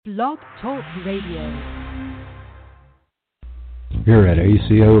Blog Talk Radio. Here at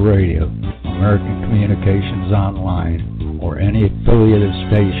ACO Radio, American Communications Online, or any affiliated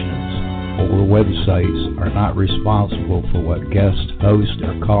stations or websites are not responsible for what guests, hosts,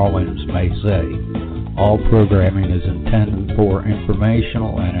 or call-ins may say. All programming is intended for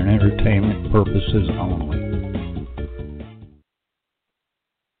informational and entertainment purposes only.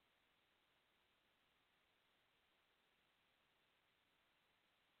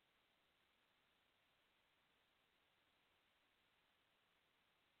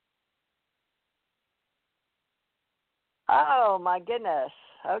 Oh, my goodness.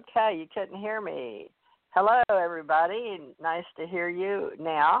 Okay, you couldn't hear me. Hello, everybody. Nice to hear you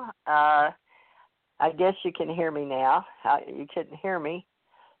now. I guess you can hear me now. You couldn't hear me,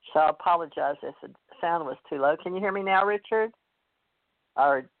 so I apologize if the sound was too low. Can you hear me now, Richard?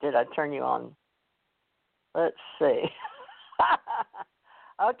 Or did I turn you on? Let's see.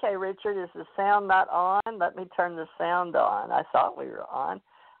 Okay, Richard, is the sound not on? Let me turn the sound on. I thought we were on.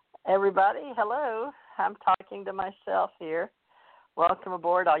 Everybody, hello. I'm talking to myself here. Welcome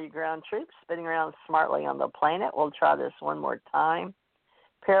aboard, all you ground troops spinning around smartly on the planet. We'll try this one more time.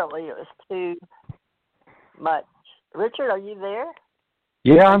 Apparently it was too much. Richard, are you there?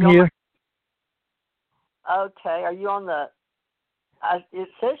 Yeah, I'm here. Okay, are you on the... it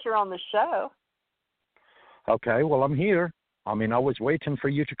says you're on the show. Okay, well, I'm here. I was waiting for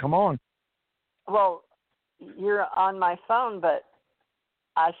you to come on. Well, you're on my phone, but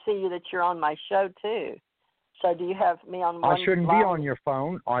I see that you're on my show, too. So do you have me on one I shouldn't line? be on your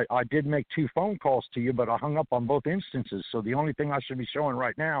phone. I did make 2 phone calls to you, but I hung up on both instances. So the only thing I should be showing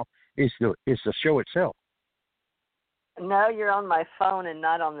right now is the show itself. No, you're on my phone and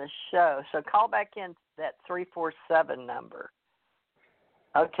not on the show. So call back in that 347 number.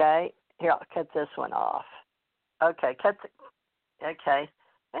 Okay. Here, I'll cut this one off. Okay. Okay.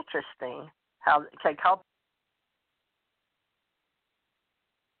 Interesting. Okay, call.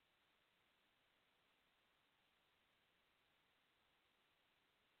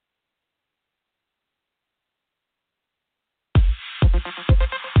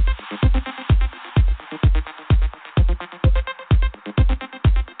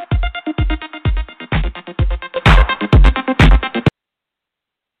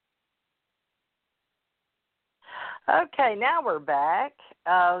 Okay, now we're back.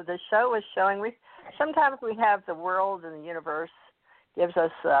 The show is showing. Sometimes we have the world and the universe gives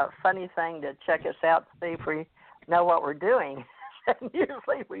us a funny thing to check us out to see if we know what we're doing. And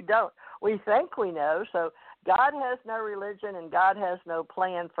usually we don't. We think we know. So God has no religion and God has no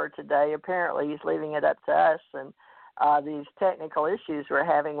plan for today. Apparently He's leaving it up to us and these technical issues we're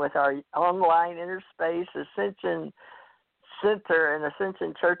having with our online interspace Ascension Center and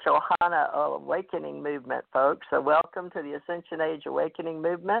Ascension Church Ohana Awakening Movement, folks. So welcome to the Ascension Age Awakening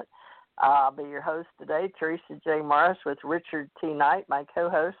Movement. I'll be your host today, Teresa J. Morris, with Richard T. Knight, my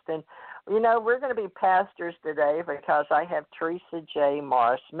co-host. And, we're going to be pastors today because I have Teresa J.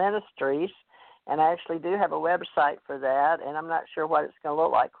 Morris Ministries, and I actually do have a website for that, and I'm not sure what it's going to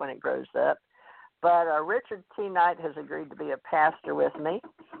look like when it grows up. But Richard T. Knight has agreed to be a pastor with me.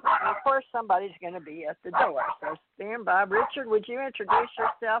 And of course, somebody's going to be at the door. So stand by. Richard, would you introduce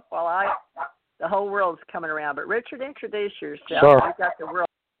yourself while the whole world's coming around? But Richard, introduce yourself. Sure. We've got the world.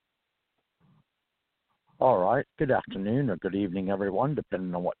 All right. Good afternoon or good evening, everyone,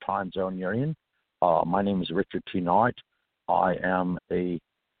 depending on what time zone you're in. My name is Richard T. Knight. I am a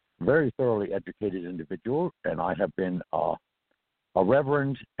very thoroughly educated individual, and I have been a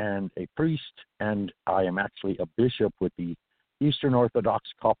reverend and a priest, and I am actually a bishop with the Eastern Orthodox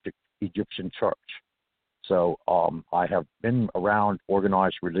Coptic Egyptian Church. So I have been around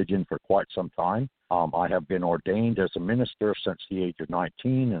organized religion for quite some time. I have been ordained as a minister since the age of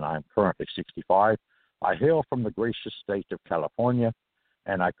 19, and I'm currently 65. I hail from the gracious state of California,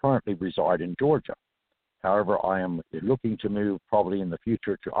 and I currently reside in Georgia. However, I am looking to move probably in the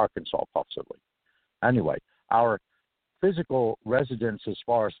future to Arkansas, possibly. Anyway, our physical residence as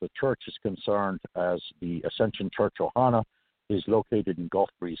far as the church is concerned, as the Ascension Church Ohana, is located in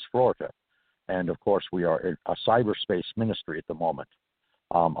Gulf Breeze, Florida. And, of course, we are in a cyberspace ministry at the moment.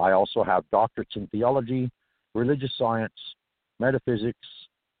 I also have doctorates in theology, religious science, metaphysics,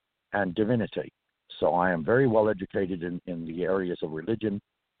 and divinity. So I am very well educated in the areas of religion,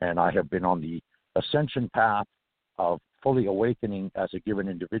 and I have been on the ascension path of fully awakening as a given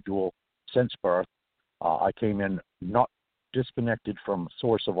individual since birth. I came in not disconnected from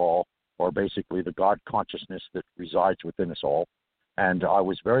source of all, or basically the God consciousness that resides within us all. And I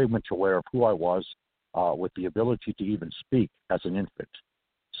was very much aware of who I was with the ability to even speak as an infant.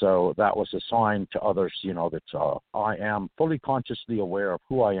 So that was a sign to others, that I am fully consciously aware of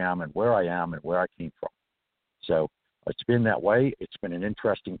who I am and where I came from. So it's been that way. It's been an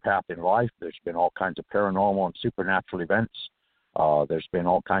interesting path in life. There's been all kinds of paranormal and supernatural events. There's been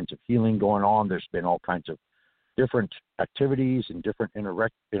all kinds of healing going on. There's been all kinds of different activities and different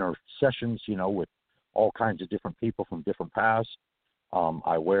intersessions, with all kinds of different people from different paths.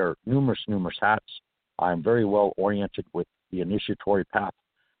 I wear numerous hats. I'm very well oriented with the initiatory path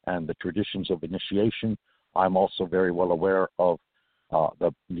and the traditions of initiation. I'm also very well aware of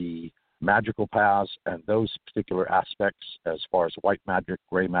the magical paths and those particular aspects as far as white magic,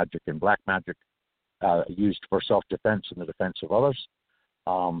 gray magic, and black magic used for self-defense and the defense of others.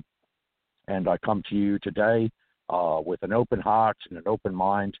 And I come to you today with an open heart and an open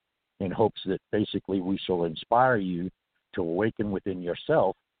mind in hopes that basically we shall inspire you to awaken within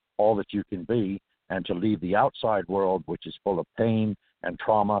yourself all that you can be and to leave the outside world, which is full of pain and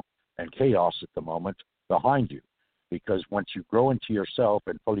trauma and chaos at the moment, behind you. Because once you grow into yourself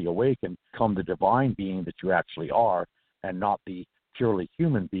and fully awaken, become the divine being that you actually are, and not the purely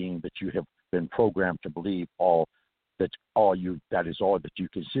human being that you have been programmed to believe that is all that you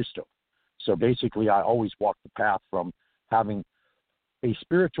consist of. So basically, I always walk the path from having a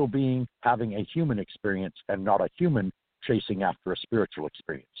spiritual being having a human experience and not a human chasing after a spiritual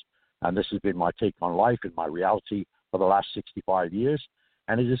experience. And this has been my take on life and my reality for the last 65 years,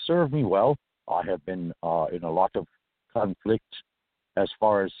 and it has served me well. I have been in a lot of conflict as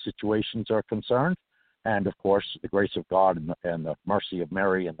far as situations are concerned, and of course the grace of God and the mercy of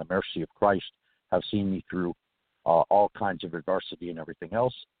Mary and the mercy of Christ have seen me through all kinds of adversity and everything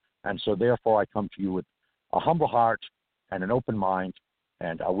else. And so therefore I come to you with a humble heart and an open mind,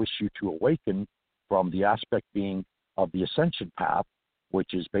 and I wish you to awaken from the aspect being of the Ascension path,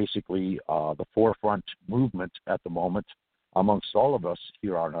 which is basically the forefront movement at the moment amongst all of us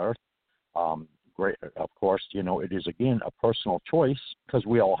here on Earth. Great, of course, it is again a personal choice because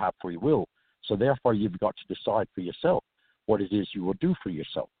we all have free will. So therefore, you've got to decide for yourself what it is you will do for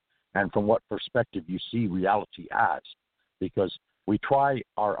yourself and from what perspective you see reality as. Because we try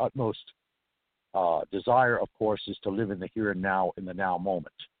our utmost desire, of course, is to live in the here and now, in the now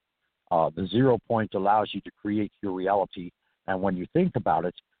moment. The 0 point allows you to create your reality. And when you think about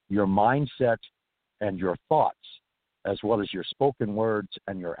it, your mindset and your thoughts, as well as your spoken words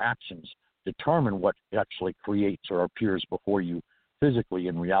and your actions, determine what actually creates or appears before you physically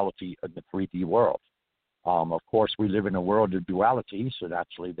in reality in the 3D world. Of course, we live in a world of duality, so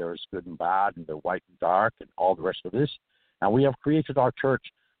naturally there's good and bad, and the white and dark, and all the rest of this. And we have created our church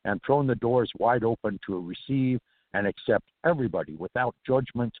and thrown the doors wide open to receive and accept everybody without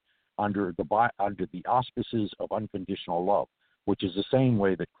judgment under the auspices of unconditional love, which is the same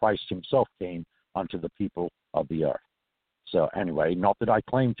way that Christ himself came unto the people of the earth. So anyway, not that I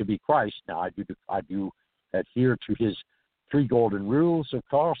claim to be Christ. Now, I do adhere to his 3 golden rules, of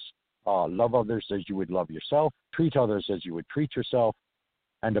course. Love others as you would love yourself. Treat others as you would treat yourself.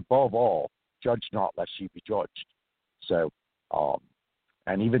 And above all, judge not lest ye be judged. So,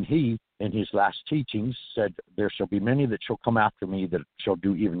 and even he, in his last teachings, said, there shall be many that shall come after me that shall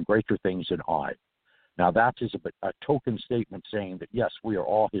do even greater things than I. Now, that is a token statement saying that, yes, we are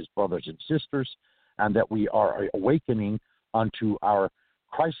all his brothers and sisters, and that we are awakening unto our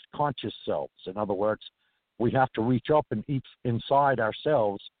Christ-conscious selves. In other words, we have to reach up and eat inside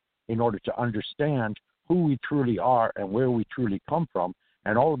ourselves in order to understand who we truly are and where we truly come from,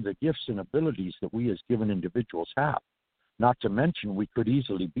 and all of the gifts and abilities that we as given individuals have. Not to mention, we could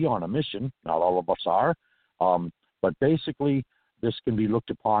easily be on a mission. Not all of us are. But basically, this can be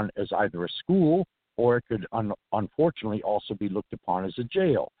looked upon as either a school, or it could unfortunately also be looked upon as a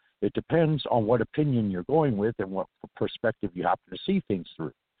jail. It depends on what opinion you're going with and what perspective you happen to see things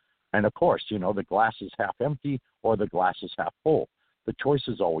through. And of course, the glass is half empty or the glass is half full. The choice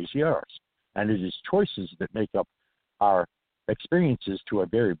is always yours. And it is choices that make up our experiences to a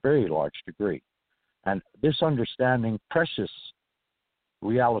very, very large degree. And this understanding precious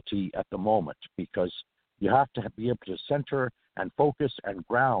reality at the moment, because you have to be able to center and focus and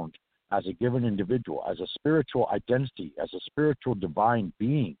ground as a given individual, as a spiritual identity, as a spiritual divine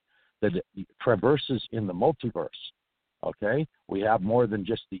being that traverses in the multiverse. Okay? We have more than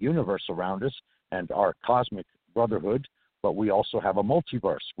just the universe around us and our cosmic brotherhood, but we also have a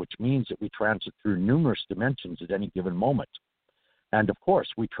multiverse, which means that we transit through numerous dimensions at any given moment. And of course,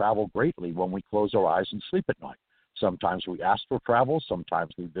 we travel greatly when we close our eyes and sleep at night. Sometimes we astral travel,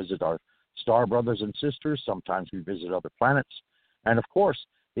 sometimes we visit our star brothers and sisters, sometimes we visit other planets. And of course,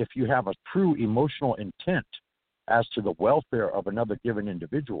 if you have a true emotional intent as to the welfare of another given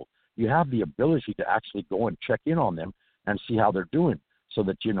individual, you have the ability to actually go and check in on them and see how they're doing. so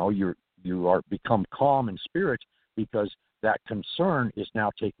that you are become calm in spirit, because that concern is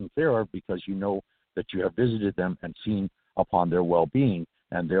now taken care of, because you know that you have visited them and seen upon their well-being,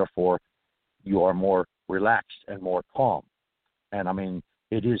 and therefore you are more relaxed and more calm. And I mean,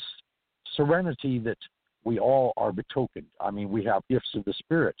 it is serenity that we all are betokened. I mean, we have gifts of the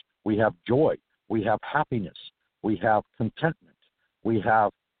Spirit. We have joy. We have happiness. We have contentment. We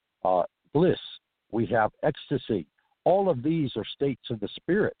have bliss. We have ecstasy. All of these are states of the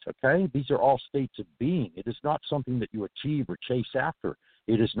Spirit, okay? These are all states of being. It is not something that you achieve or chase after.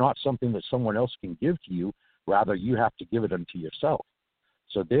 It is not something that someone else can give to you. Rather, you have to give it unto yourself.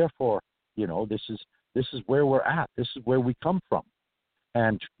 So therefore, this is where we're at. This is where we come from.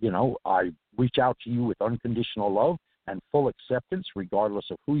 And, I reach out to you with unconditional love and full acceptance, regardless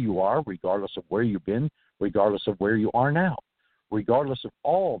of who you are, regardless of where you've been, regardless of where you are now, regardless of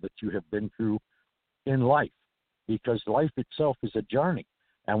all that you have been through in life, because life itself is a journey,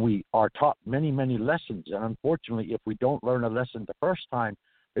 and we are taught many, many lessons. And unfortunately, if we don't learn a lesson the first time,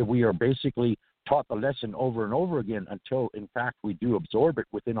 we are basically taught the lesson over and over again until, in fact, we do absorb it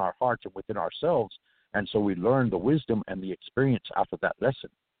within our hearts and within ourselves. And so we learn the wisdom and the experience out of that lesson,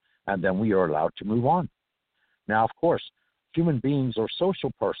 and then we are allowed to move on. Now, of course, human beings are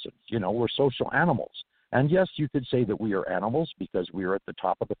social persons. We're social animals. And yes, you could say that we are animals because we are at the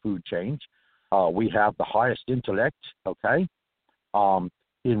top of the food chain. We have the highest intellect, okay,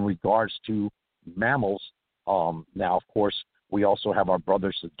 in regards to mammals. Now, of course, we also have our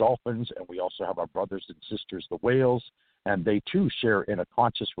brothers, the dolphins, and we also have our brothers and sisters, the whales, and they too share in a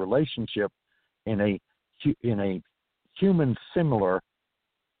conscious relationship in a human similar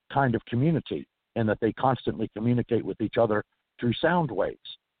kind of community, in that they constantly communicate with each other through sound waves.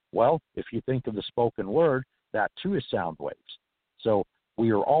 Well, if you think of the spoken word, that too is sound waves. So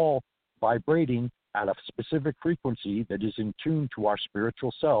we are all vibrating at a specific frequency that is in tune to our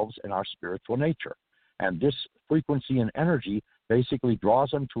spiritual selves and our spiritual nature. And this frequency and energy basically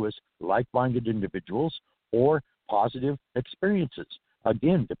draws unto us like-minded individuals or positive experiences.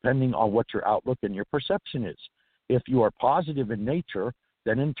 Again, depending on what your outlook and your perception is. If you are positive in nature,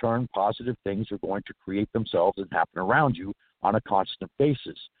 then in turn, positive things are going to create themselves and happen around you on a constant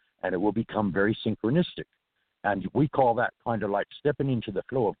basis, and it will become very synchronistic. And we call that kind of like stepping into the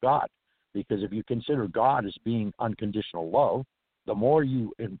flow of God, because if you consider God as being unconditional love, the more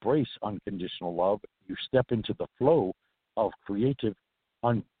you embrace unconditional love, you step into the flow of creative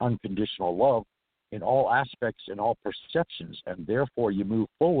unconditional love in all aspects and all perceptions, and therefore you move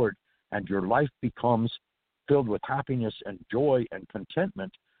forward and your life becomes filled with happiness and joy and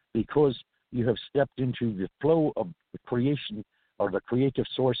contentment, because you have stepped into the flow of the creation or the creative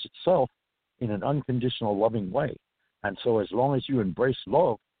source itself in an unconditional loving way. And so as long as you embrace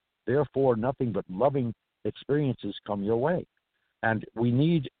love, therefore nothing but loving experiences come your way. And we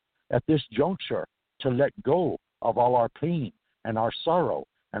need at this juncture to let go of all our pain and our sorrow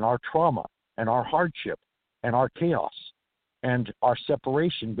and our trauma and our hardship and our chaos and our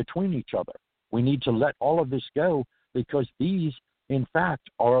separation between each other. We need to let all of this go, because these, in fact,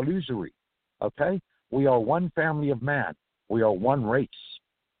 are illusory, okay? We are one family of man. We are one race.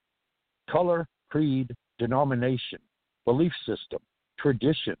 Color, creed, denomination, belief system,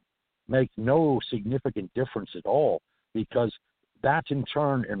 tradition make no significant difference at all, because that in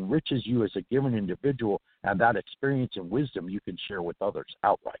turn enriches you as a given individual, and that experience and wisdom you can share with others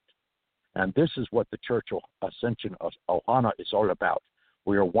outright. And this is what the Church of Ascension of Ohana is all about.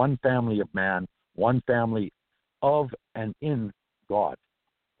 We are one family of man, one family of and in God.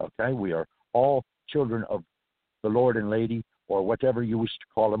 Okay? We are all children of the Lord and Lady, or whatever you wish to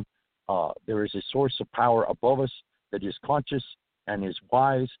call them. There is a source of power above us that is conscious and is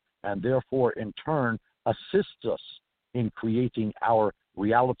wise, and therefore in turn assists us in creating our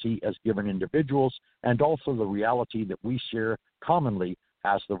reality as given individuals, and also the reality that we share commonly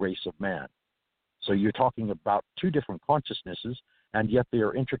as the race of man. So you're talking about two different consciousnesses, and yet they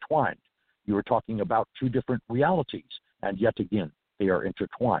are intertwined. You are talking about two different realities, and yet again, they are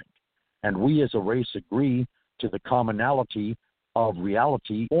intertwined. And we as a race agree to the commonality of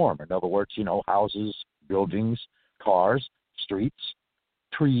reality form. In other words, houses, buildings, cars, streets,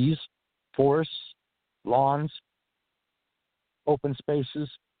 trees, forests, lawns, open spaces,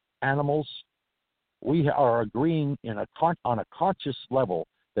 animals. We are agreeing on a conscious level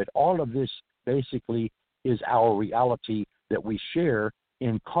that all of this basically is our reality that we share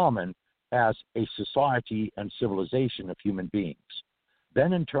in common as a society and civilization of human beings.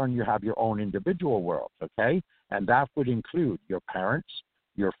 Then in turn you have your own individual world, okay? And that would include your parents,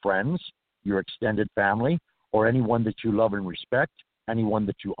 your friends, your extended family, or anyone that you love and respect, anyone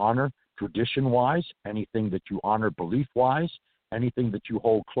that you honor tradition-wise, anything that you honor belief-wise, anything that you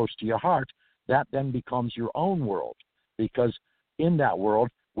hold close to your heart, that then becomes your own world. Because in that world,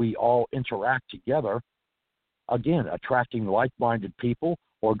 we all interact together, again, attracting like-minded people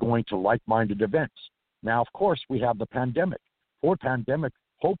or going to like-minded events. Now, of course, we have the pandemic. For pandemic,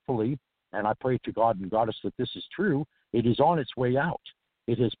 hopefully, and I pray to God and Goddess that this is true, it is on its way out.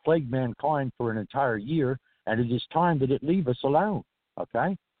 It has plagued mankind for an entire year, and it is time that it leave us alone,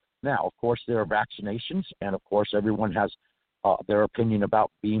 okay? Now, of course, there are vaccinations, and of course, everyone has their opinion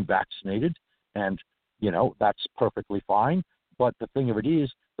about being vaccinated, and, that's perfectly fine. But the thing of it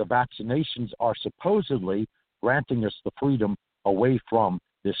is, the vaccinations are supposedly granting us the freedom away from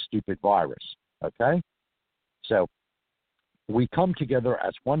this stupid virus, okay? So we come together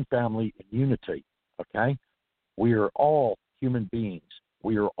as one family in unity, okay? We are all human beings.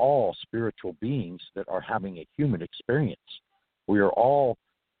 We are all spiritual beings that are having a human experience. We are all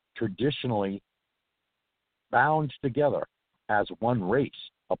traditionally bound together as one race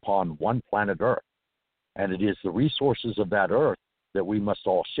upon one planet Earth. And it is the resources of that Earth that we must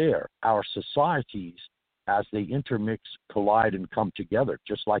all share. Our societies, as they intermix, collide, and come together,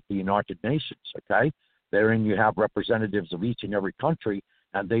 just like the United Nations, okay? Therein you have representatives of each and every country,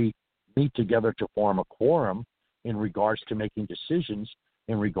 and they meet together to form a quorum in regards to making decisions,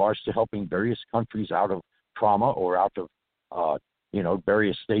 in regards to helping various countries out of trauma or out of,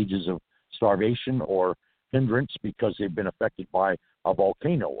 various stages of starvation or hindrance because they've been affected by a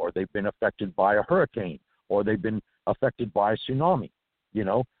volcano, or they've been affected by a hurricane, or they've been affected by a tsunami.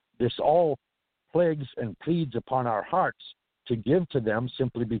 This all plagues and pleads upon our hearts to give to them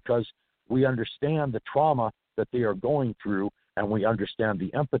simply because we understand the trauma that they are going through, and we understand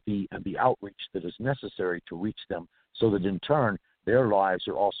the empathy and the outreach that is necessary to reach them so that in turn their lives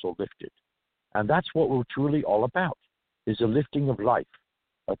are also lifted. And that's what we're truly all about, is a lifting of life,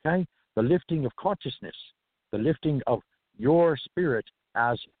 okay? The lifting of consciousness, the lifting of your spirit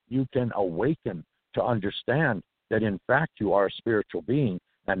as you can awaken to understand that in fact you are a spiritual being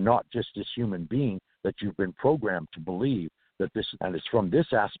and not just this human being that you've been programmed to believe that this, and it's from this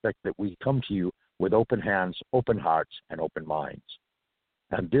aspect that we come to you with open hands, open hearts, and open minds.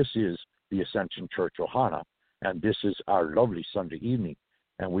 And this is the Ascension Church Ohana, and this is our lovely Sunday evening.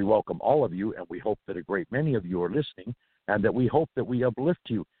 And we welcome all of you, and we hope that a great many of you are listening, and that we hope that we uplift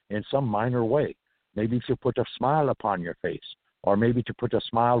you in some minor way. Maybe to put a smile upon your face, or maybe to put a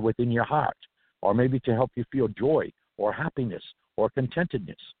smile within your heart, or maybe to help you feel joy or happiness or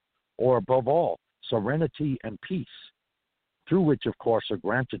contentedness, or above all, serenity and peace, through which, of course, are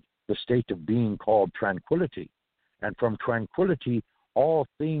granted the state of being called tranquility. And from tranquility, all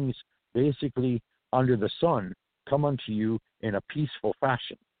things basically under the sun come unto you in a peaceful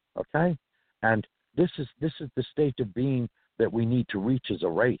fashion, okay? And this is the state of being that we need to reach as a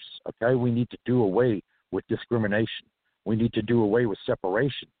race, okay? We need to do away with discrimination. We need to do away with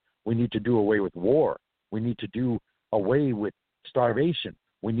separation. We need to do away with war. We need to do away with starvation.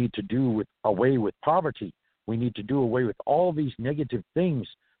 We need to do away with poverty. We need to do away with all these negative things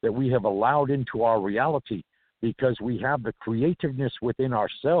that we have allowed into our reality, because we have the creativeness within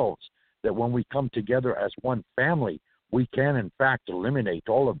ourselves that when we come together as one family, we can in fact eliminate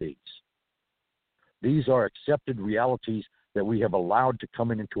all of these. These are accepted realities that we have allowed to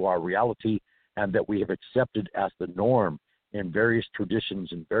come into our reality and that we have accepted as the norm in various traditions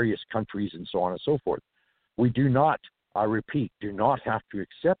in various countries and so on and so forth. We do not, I repeat, do not have to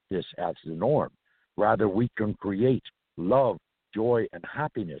accept this as the norm. Rather, we can create love, joy, and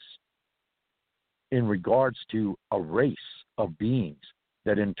happiness in regards to a race of beings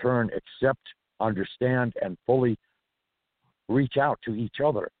that in turn accept, understand, and fully reach out to each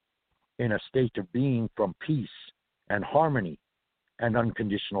other in a state of being from peace and harmony and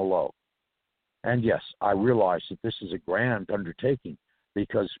unconditional love. And yes, I realize that this is a grand undertaking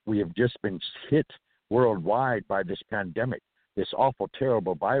because we have just been hit worldwide by this pandemic, this awful,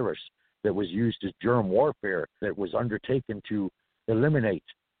 terrible virus that was used as germ warfare, that was undertaken to eliminate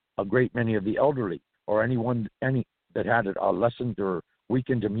a great many of the elderly or anyone that had a lessened or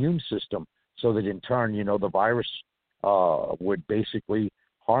weakened immune system, so that in turn, the virus would basically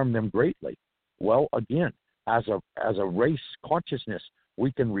harm them greatly. Well, again, as a race consciousness,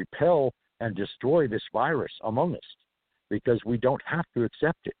 we can repel and destroy this virus among us because we don't have to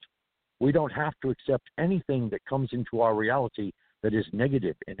accept it. We don't have to accept anything that comes into our reality that is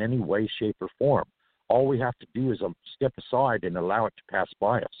negative in any way, shape, or form. All we have to do is step aside and allow it to pass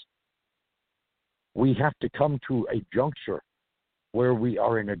by us. We have to come to a juncture where we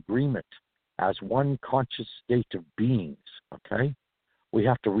are in agreement as one conscious state of beings, okay? We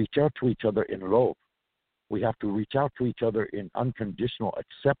have to reach out to each other in love. We have to reach out to each other in unconditional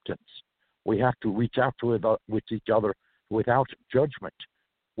acceptance. We have to reach out with each other without judgment,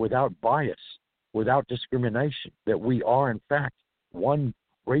 without bias, without discrimination, that we are, in fact, one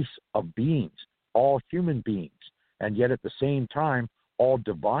race of beings, all human beings, and yet at the same time, all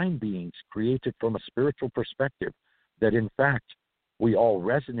divine beings created from a spiritual perspective, that in fact, we all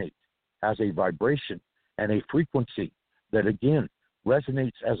resonate as a vibration and a frequency that, again,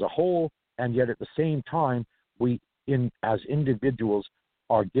 resonates as a whole, and yet at the same time, we, as individuals,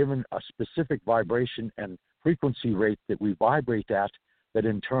 are given a specific vibration and frequency rate that we vibrate at, that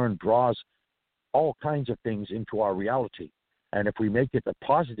in turn draws all kinds of things into our reality. And if we make it a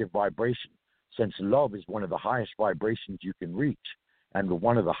positive vibration, since love is one of the highest vibrations you can reach, and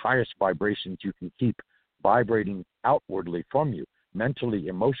one of the highest vibrations you can keep vibrating outwardly from you, mentally,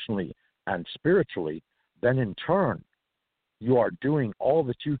 emotionally, and spiritually, then in turn, you are doing all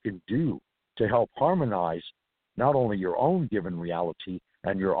that you can do to help harmonize not only your own given reality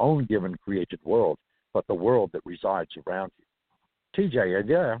and your own given created world, but the world that resides around you. TJ, are you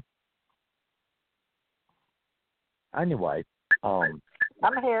there? Anyway, I'm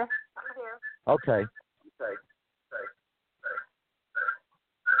here. Okay.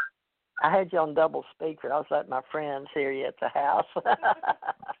 I had you on double speaker. I was letting my friends hear you at the house.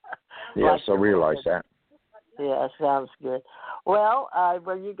 Yes, I realize that. Yeah, sounds good. Well,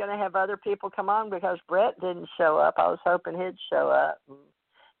 were you going to have other people come on? Because Brett didn't show up. I was hoping he'd show up.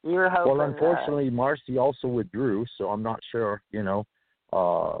 You were hoping. Well, unfortunately, Marcy also withdrew, so I'm not sure,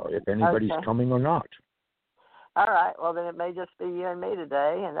 if anybody's coming or not. All right. Well, then it may just be you and me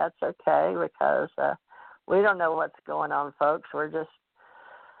today, and that's okay because we don't know what's going on, folks. We're just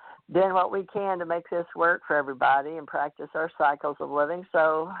doing what we can to make this work for everybody and practice our cycles of living.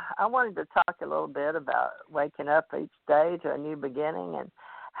 So I wanted to talk a little bit about waking up each day to a new beginning and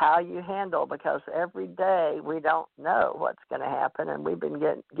how you handle, because every day we don't know what's going to happen, and we've been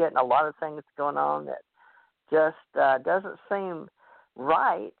getting a lot of things going on that just doesn't seem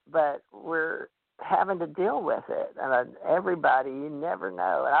right, but we're having to deal with it. And everybody, you never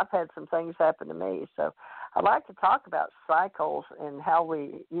know. And I've had some things happen to me. So I'd like to talk about cycles and how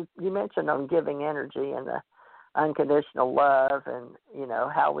you mentioned on giving energy and the unconditional love and,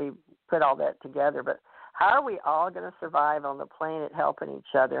 how we put all that together. But how are we all going to survive on the planet helping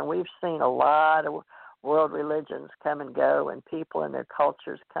each other? And we've seen a lot of world religions come and go and people and their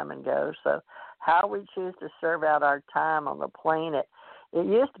cultures come and go. So how we choose to serve out our time on the planet. It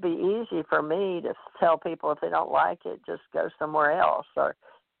used to be easy for me to tell people if they don't like it, just go somewhere else. Or,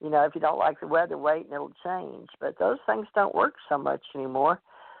 if you don't like the weather, wait and it'll change. But those things don't work so much anymore.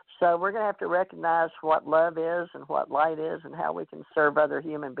 So we're going to have to recognize what love is and what light is and how we can serve other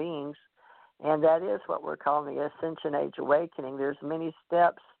human beings. And that is what we're calling the Ascension Age Awakening. There's many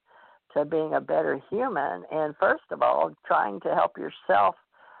steps to being a better human. And first of all, trying to help yourself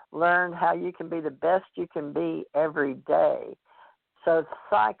learn how you can be the best you can be every day. So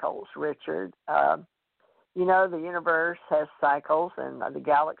cycles, Richard. The universe has cycles, and the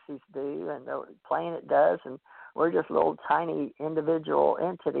galaxies do, and the planet does, and we're just little tiny individual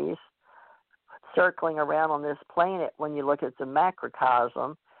entities circling around on this planet when you look at the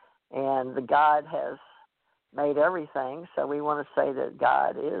macrocosm, and the God has made everything, so we want to say that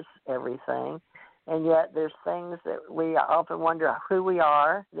God is everything, and yet there's things that we often wonder who we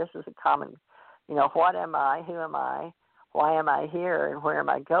are. This is a common, what am I, who am I? Why am I here and where am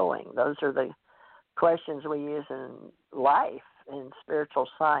I going? Those are the questions we use in life, in spiritual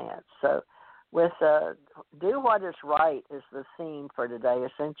science. So with do what is right is the theme for today,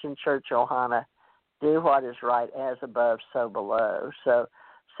 Ascension Church Ohana, do what is right as above, so below. So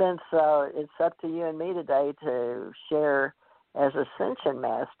since it's up to you and me today to share as Ascension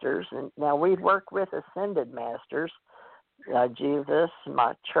Masters, and now we work with Ascended Masters, Jesus,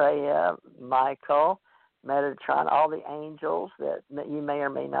 Maitreya, Michael, Metatron, all the angels that you may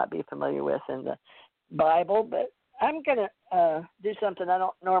or may not be familiar with in the Bible. But I'm going to do something I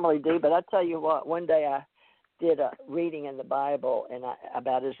don't normally do, but I tell you what, one day I did a reading in the Bible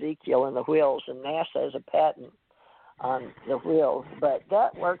about Ezekiel and the wheels, and NASA has a patent on the wheels. But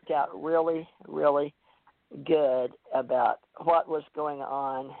that worked out really, really good about what was going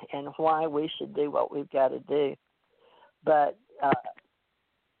on and why we should do what we've got to do. But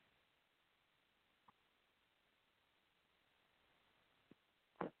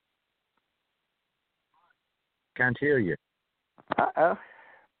Can't hear you. Uh-oh.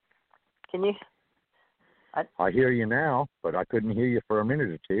 Can you? I hear you now, but I couldn't hear you for a minute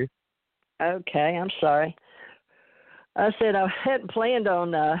or two. Okay, I'm sorry. I said I hadn't planned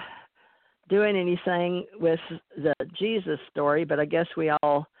on doing anything with the Jesus story, but I guess we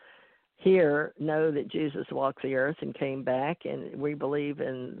all here know that Jesus walked the earth and came back, and we believe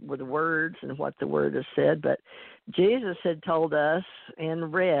in with the words and what the word has said. But Jesus had told us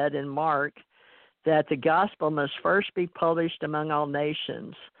and read in Mark that the gospel must first be published among all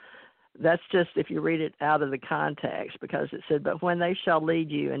nations. That's just if you read it out of the context, because it said, but when they shall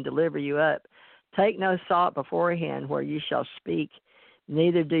lead you and deliver you up, take no thought beforehand where you shall speak,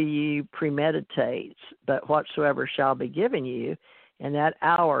 neither do you premeditate, but whatsoever shall be given you, in that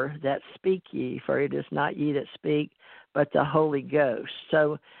hour that speak ye, for it is not ye that speak, but the Holy Ghost.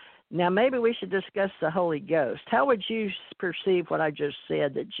 So now maybe we should discuss the Holy Ghost. How would you perceive what I just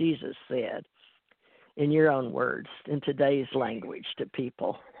said that Jesus said in your own words, in today's language to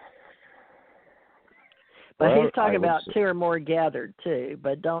people? But he's talking about two or more gathered too,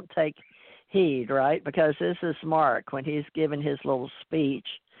 but don't take heed, right? Because this is Mark when he's given his little speech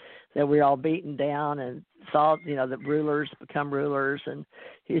that we're all beaten down and thought, that rulers become rulers. And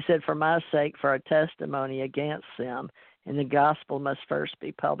he said, for my sake, for a testimony against them, and the gospel must first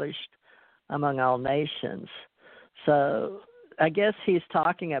be published among all nations. So I guess he's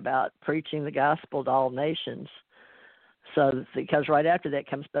talking about preaching the gospel to all nations. So because right after that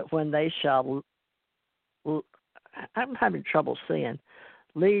comes, but when they shall, I'm having trouble seeing,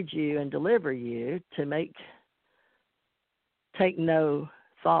 lead you and deliver you to take no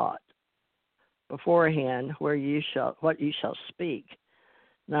thought beforehand what you shall speak,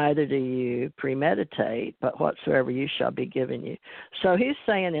 neither do you premeditate, but whatsoever you shall be given you. So he's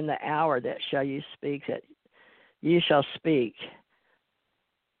saying in the hour that shall you speak, that you shall speak.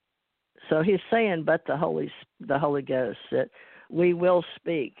 So he's saying, but the Holy Ghost, that we will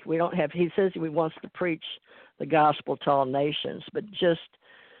speak. We don't have. He says he wants to preach the gospel to all nations, but just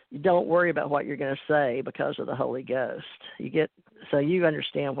don't worry about what you're going to say because of the Holy Ghost. So you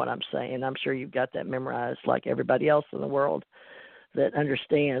understand what I'm saying. I'm sure you've got that memorized like everybody else in the world that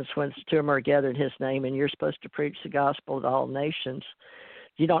understands when two or more gathered in his name and you're supposed to preach the gospel to all nations.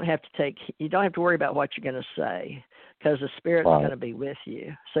 You don't have to worry about what you're going to say because the Spirit's going to be with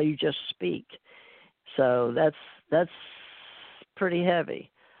you. So you just speak. So that's pretty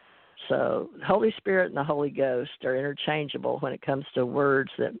heavy. So the Holy Spirit and the Holy Ghost are interchangeable when it comes to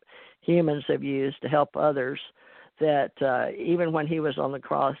words that humans have used to help others. That even when he was on the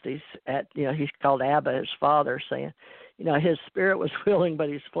cross, he's called Abba, his Father, saying, his spirit was willing, but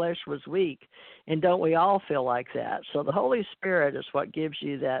his flesh was weak. And don't we all feel like that? So the Holy Spirit is what gives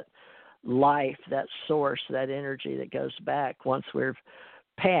you that life, that source, that energy that goes back once we're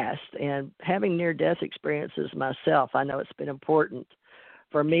past. And having near-death experiences myself, I know it's been important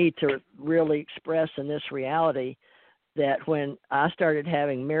for me to really express in this reality that when I started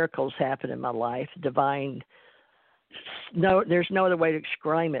having miracles happen in my life, there's no other way to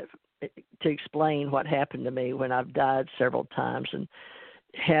explain what happened to me when I've died several times and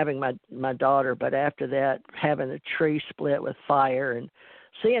having my daughter, but after that, having a tree split with fire and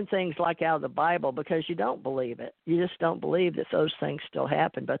seeing things like out of the Bible because you don't believe it. You just don't believe that those things still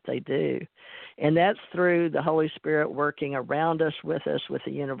happen, but they do. And that's through the Holy Spirit working around us, with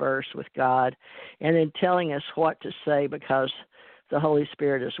the universe, with God, and then telling us what to say because the Holy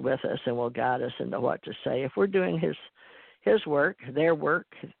Spirit is with us and will guide us into what to say. If we're doing his work, their work.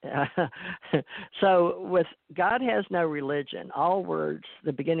 So with God has no religion. All words,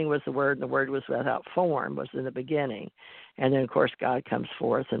 the beginning was the Word, and the Word was without form, was in the beginning. And then, of course, God comes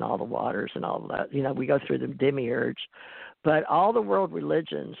forth in all the waters and all of that. We go through the demiurge. But all the world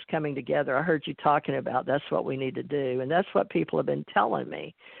religions coming together, I heard you talking about, that's what we need to do. And that's what people have been telling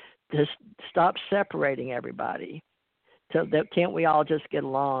me, to stop separating everybody. Can't we all just get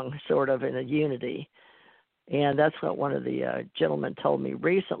along sort of in a unity? And that's what one of the gentlemen told me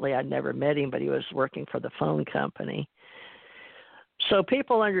recently. I'd never met him, but he was working for the phone company. So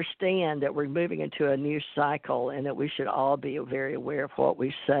people understand that we're moving into a new cycle and that we should all be very aware of what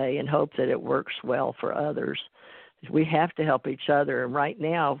we say and hope that it works well for others. We have to help each other. And right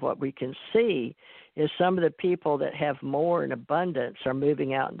now what we can see is some of the people that have more in abundance are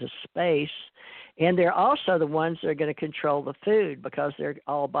moving out into space. And they're also the ones that are going to control the food because they're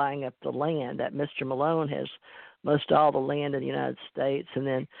all buying up the land. That Mr. Malone has most all the land in the United States. And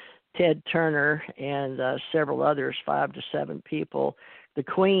then Ted Turner and several others, 5 to 7 people. The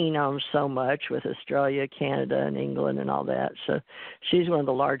Queen owns so much with Australia, Canada, and England and all that. So she's one of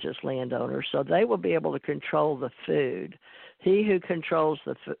the largest landowners. So they will be able to control the food. He who controls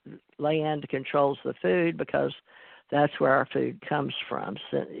the land controls the food because that's where our food comes from,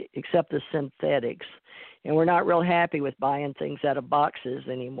 except the synthetics. And we're not real happy with buying things out of boxes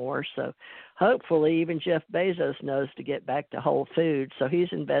anymore. So hopefully even Jeff Bezos knows to get back to whole foods. So he's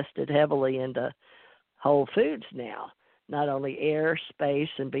invested heavily into Whole Foods now. not only air, space,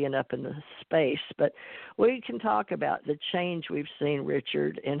 and being up in the space, but we can talk about the change we've seen,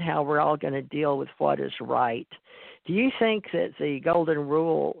 Richard, and how we're all going to deal with what is right. Do you think that the golden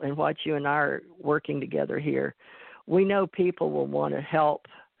rule and what you and I are working together here, we know people will want to help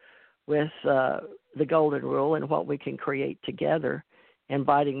with the golden rule and what we can create together,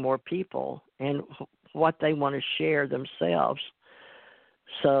 inviting more people and what they want to share themselves.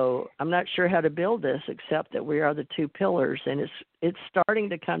 So I'm not sure how to build this except that we are the two pillars, and it's starting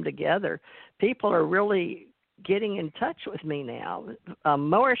to come together. People are really getting in touch with me now,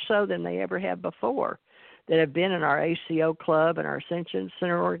 more so than they ever have before, that have been in our ACO club and our Ascension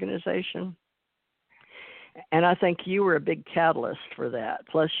Center organization. And I think you were a big catalyst for that.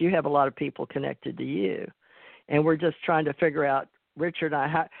 Plus, you have a lot of people connected to you. And we're just trying to figure out, Richard and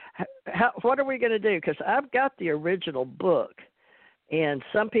I, what are we going to do? Because I've got the original book, and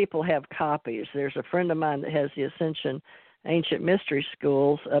some people have copies. There's a friend of mine that has the Ascension Ancient Mystery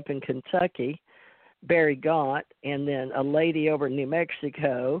Schools up in Kentucky, Barry Gaunt, and then a lady over in New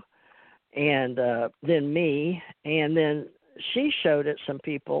Mexico, and then me. And then she showed it some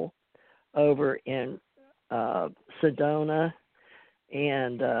people over in Sedona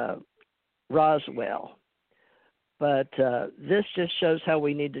and Roswell. But this just shows how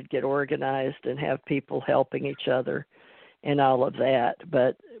we need to get organized and have people helping each other and all of that.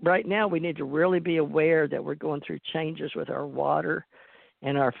 But right now we need to really be aware that we're going through changes with our water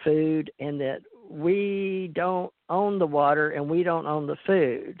and our food, and that we don't own the water and we don't own the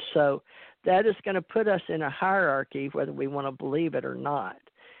food. So that is going to put us in a hierarchy, whether we want to believe it or not.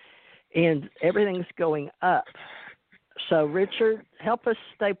 And everything's going up. So, Richard, help us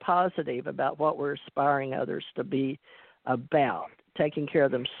stay positive about what we're aspiring others to be about, taking care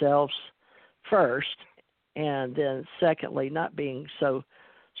of themselves first, and then secondly, not being so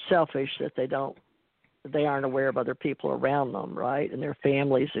selfish that they aren't aware of other people around them, right, and their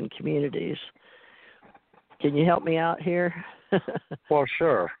families and communities. Can you help me out here? Well,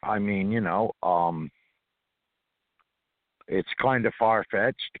 sure. I mean, it's kind of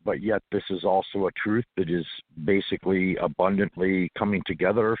far-fetched, but yet this is also a truth that is basically abundantly coming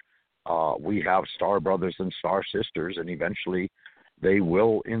together. We have star brothers and star sisters, and eventually they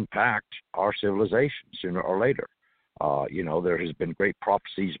will impact our civilization sooner or later. There has been great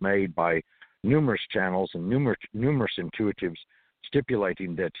prophecies made by numerous channels and numerous intuitives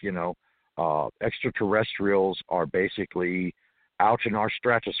stipulating that, extraterrestrials are basically out in our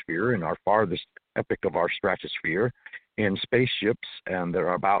stratosphere, in our farthest epoch of our stratosphere, in spaceships, and there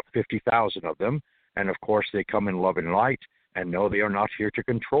are about 50,000 of them. And of course, they come in love and light, and no, they are not here to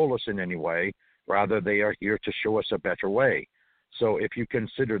control us in any way. Rather, they are here to show us a better way. So if you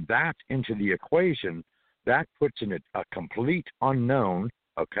consider that into the equation, that puts in a complete unknown,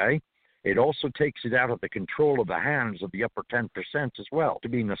 okay? It also takes it out of the control of the hands of the upper 10% as well, to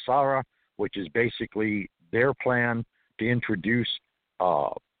be Nasara, which is basically their plan to introduce a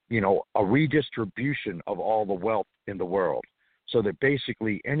redistribution of all the wealth in the world, so that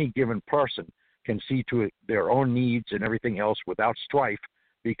basically any given person can see to their own needs and everything else without strife,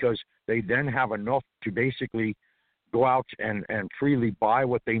 because they then have enough to basically go out and freely buy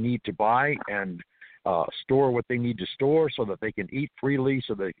what they need to buy and store what they need to store, so that they can eat freely,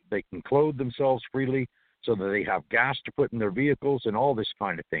 so that they can clothe themselves freely, so that they have gas to put in their vehicles and all this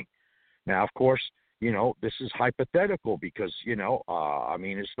kind of thing. Now, of course, this is hypothetical because,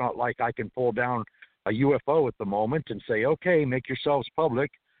 it's not like I can pull down a UFO at the moment and say, okay, make yourselves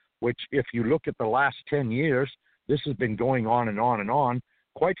public, which if you look at the last 10 years, this has been going on and on and on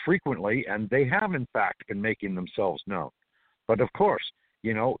quite frequently, and they have, in fact, been making themselves known. But, of course,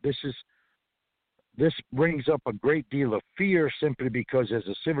 this brings up a great deal of fear simply because as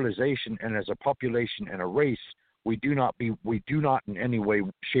a civilization and as a population and a race, we do not in any way,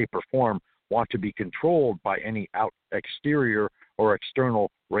 shape, or form want to be controlled by any exterior or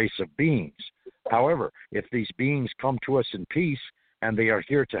external race of beings. However, if these beings come to us in peace and they are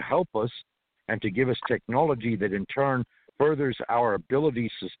here to help us and to give us technology that in turn furthers our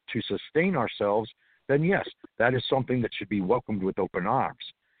abilities to sustain ourselves, then yes, that is something that should be welcomed with open arms.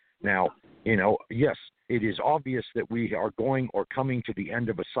 Now, yes, it is obvious that we are going or coming to the end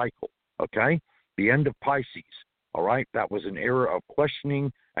of a cycle, okay? The end of Pisces. All right, that was an era of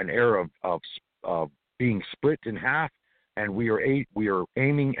questioning, an era of being split in half, and we are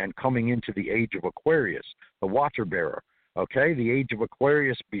aiming and coming into the age of Aquarius, the water bearer. Okay, the age of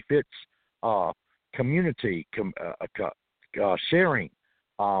Aquarius befits community, sharing,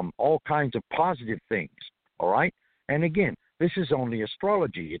 all kinds of positive things. All right, and again, this is only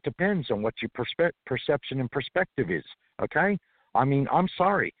astrology. It depends on what your perception and perspective is. Okay, I mean, I'm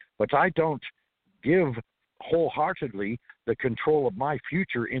sorry, but I don't give wholeheartedly the control of my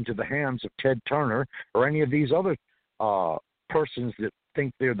future into the hands of Ted Turner or any of these other persons that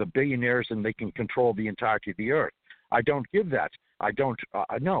think they're the billionaires and they can control the entirety of the earth. I don't give that. I don't,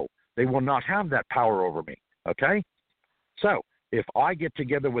 no, they will not have that power over me, okay? So if I get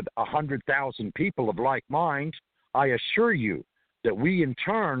together with 100,000 people of like mind, I assure you that we in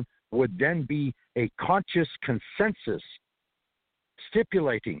turn would then be a conscious consensus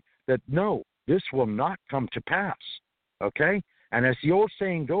stipulating that no, this will not come to pass, okay? And as the old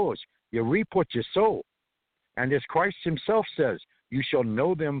saying goes, you reap what you sow. And as Christ himself says, you shall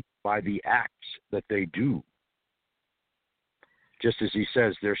know them by the acts that they do. Just as he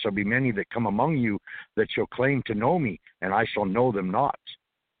says, there shall be many that come among you that shall claim to know me, and I shall know them not.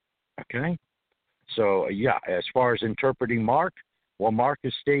 Okay? So, yeah, as far as interpreting Mark, well, Mark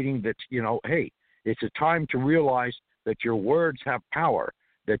is stating that, hey, it's a time to realize that your words have power,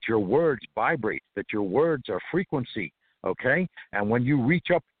 that your words vibrate, that your words are frequency, okay? And when you reach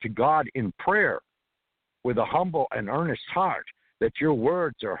up to God in prayer with a humble and earnest heart, that your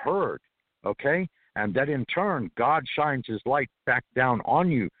words are heard, okay? And that in turn, God shines his light back down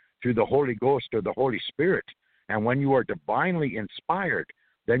on you through the Holy Ghost or the Holy Spirit. And when you are divinely inspired,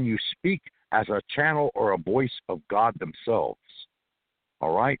 then you speak as a channel or a voice of God themselves.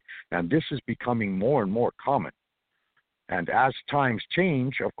 All right? And this is becoming more and more common. And as times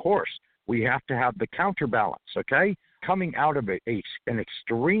change, of course, we have to have the counterbalance, okay? Coming out of an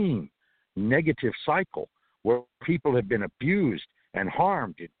extreme negative cycle where people have been abused and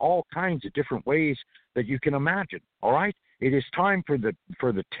harmed in all kinds of different ways that you can imagine, all right? It is time for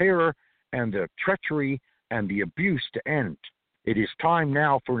the terror and the treachery and the abuse to end. It is time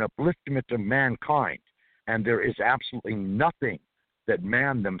now for an upliftment of mankind, and there is absolutely nothing that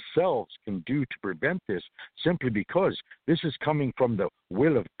man themselves can do to prevent this, simply because this is coming from the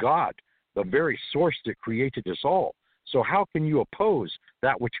will of God, the very source that created us all. So how can you oppose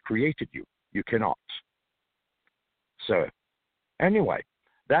that which created you? You cannot. So anyway,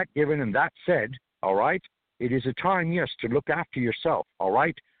 that given and that said, all right, it is a time, yes, to look after yourself, all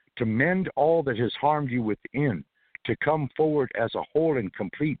right, to mend all that has harmed you within, to come forward as a whole and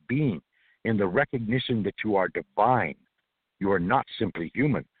complete being in the recognition that you are divine. You are not simply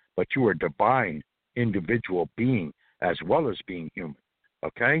human, but you are a divine individual being as well as being human,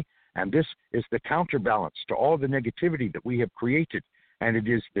 okay? And this is the counterbalance to all the negativity that we have created, and it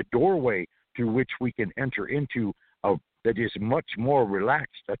is the doorway through which we can enter into a that is much more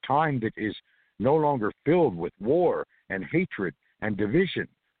relaxed, a time that is no longer filled with war and hatred and division,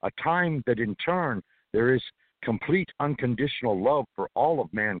 a time that in turn there is complete unconditional love for all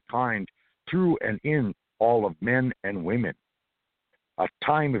of mankind through and in all of men and women, a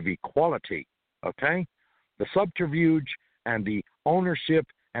time of equality, okay? The subterfuge and the ownership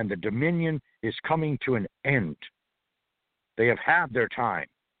and the dominion is coming to an end. They have had their time,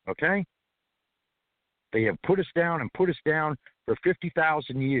 okay? They have put us down and put us down for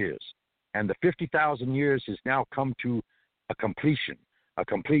 50,000 years. And the 50,000 years has now come to a completion. A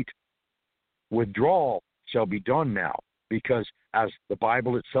complete withdrawal shall be done now, because as the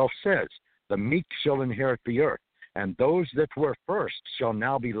Bible itself says, the meek shall inherit the earth, and those that were first shall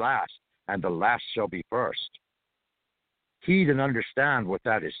now be last, and the last shall be first. Heed and understand what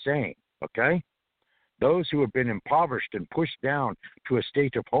that is saying, okay? Those who have been impoverished and pushed down to a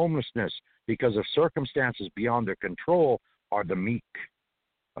state of homelessness because of circumstances beyond their control are the meek,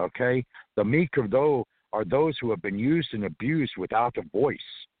 okay? The meek are those who have been used and abused without a voice,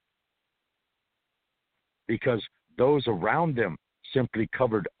 because those around them simply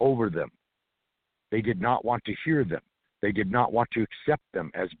covered over them. They did not want to hear them. They did not want to accept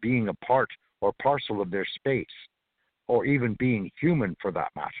them as being a part or parcel of their space, or even being human for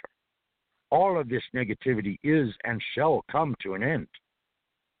that matter. All of this negativity is and shall come to an end.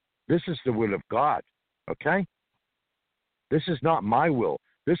 This is the will of God, okay? This is not my will.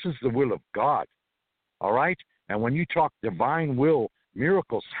 This is the will of God, all right? And when you talk divine will,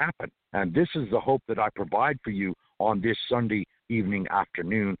 miracles happen. And this is the hope that I provide for you on this Sunday evening,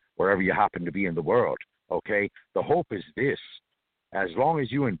 afternoon, wherever you happen to be in the world, okay? The hope is this. As long as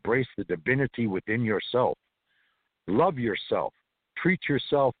you embrace the divinity within yourself, love yourself, treat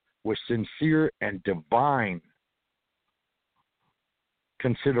yourself with sincere and divine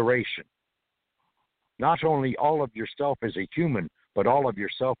consideration. Not only all of yourself as a human, but all of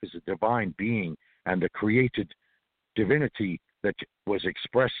yourself as a divine being and the created divinity that was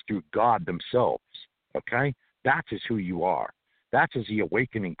expressed through God themselves, okay? That is who you are. That is the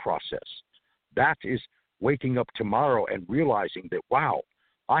awakening process. That is waking up tomorrow and realizing that, wow,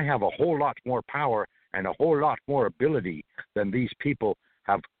 I have a whole lot more power and a whole lot more ability than these people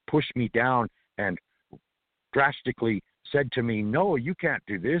have pushed me down and drastically said to me, no, you can't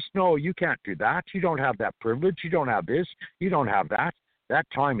do this. No, you can't do that. You don't have that privilege. You don't have this. You don't have that. That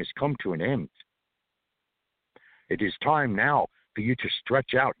time has come to an end. It is time now for you to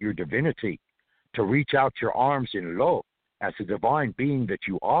stretch out your divinity, to reach out your arms in love as the divine being that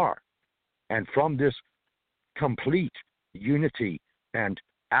you are. And from this complete unity and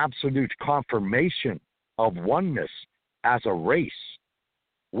absolute confirmation of oneness as a race,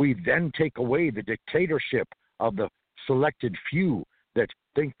 we then take away the dictatorship of the selected few that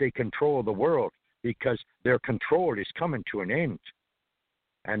think they control the world, because their control is coming to an end.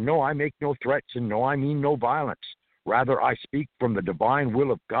 And no, I make no threats, and no, I mean no violence. Rather, I speak from the divine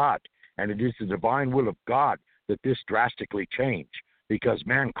will of God, and it is the divine will of God that this drastically change, because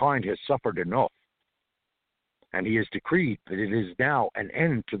mankind has suffered enough. And he has decreed that it is now an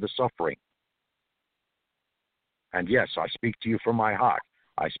end to the suffering. And yes, I speak to you from my heart.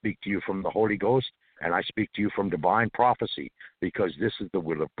 I speak to you from the Holy Ghost, and I speak to you from divine prophecy, because this is the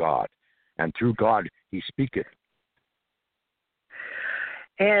will of God. And through God, he speaketh.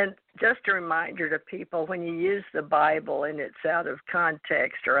 And just a reminder to people, when you use the Bible and it's out of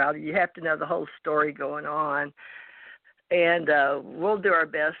context or out, you have to know the whole story going on. And we'll do our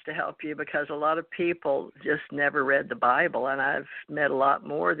best to help you, because a lot of people just never read the Bible. And I've met a lot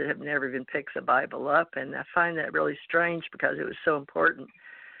more that have never even picked the Bible up. And I find that really strange, because it was so important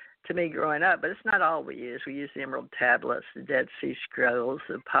to me growing up. But it's not all we use. We use the Emerald Tablets, the Dead Sea Scrolls,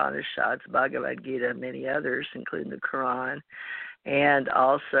 the Upanishads, Bhagavad Gita, and many others, including the Quran, and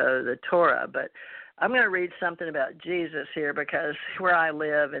also the Torah. But I'm going to read something about Jesus here, because where I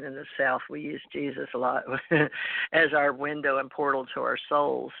live and in the South, we use Jesus a lot as our window and portal to our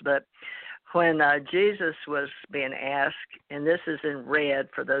souls. But when Jesus was being asked, and this is in red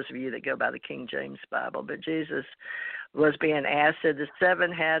for those of you that go by the King James Bible, but Jesus was being asked, said the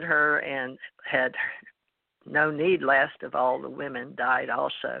seven had her and had no need, last of all the women died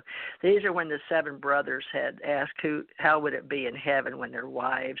also. These are when the seven brothers had asked how would it be in heaven when their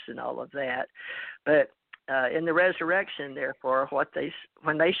wives and all of that. But in the resurrection, therefore,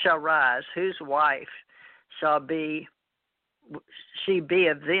 when they shall rise, whose wife shall she be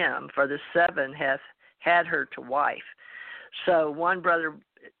of them? For the seven hath had her to wife. So one brother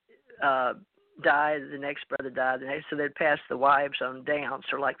died, the next brother died, so they'd pass the wives on down.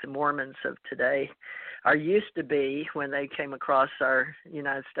 So like the Mormons of today are used to be when they came across our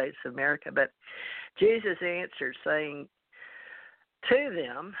United States of America. But Jesus answered, saying to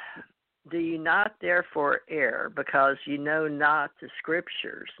them, do you not therefore err, because you know not the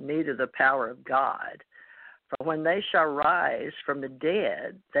Scriptures, neither the power of God? For when they shall rise from the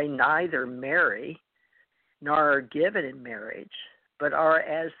dead, they neither marry nor are given in marriage, but are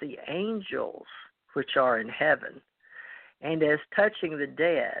as the angels which are in heaven. And as touching the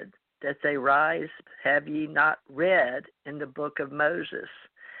dead, that they rise, have ye not read in the book of Moses?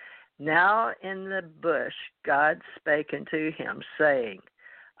 Now in the bush God spake unto him, saying,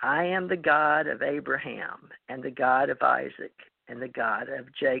 I am the God of Abraham, and the God of Isaac, and the God of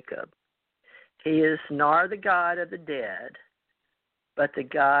Jacob. He is nor the God of the dead, but the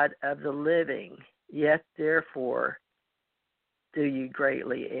God of the living. Yet therefore do you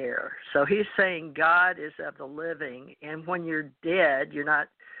greatly err. So he's saying God is of the living, and when you're dead,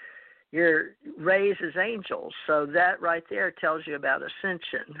 you're raised as angels. So that right there tells you about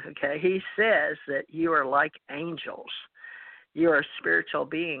ascension. Okay, he says that you are like angels. You are spiritual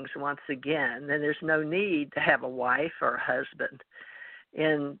beings once again, and there's no need to have a wife or a husband.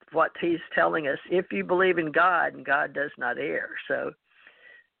 In what he's telling us, if you believe in God, and God does not err. So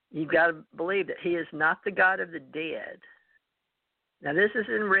you've got to believe that he is not the God of the dead. Now this is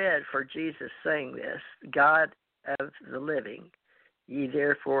in red for Jesus saying this, God of the living, ye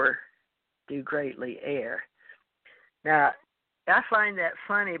therefore do greatly err. Now, I find that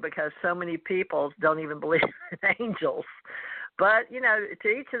funny, because so many people don't even believe in angels. But, to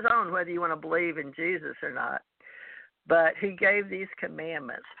each his own, whether you want to believe in Jesus or not. But he gave these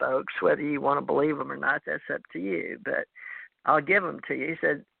commandments, folks. Whether you want to believe them or not, that's up to you. But I'll give them to you. He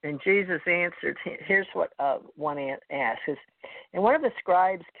said, and Jesus answered, here's what one asked. And one of the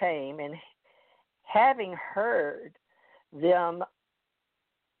scribes came, and having heard them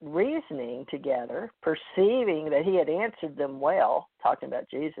reasoning together, perceiving that he had answered them well, talking about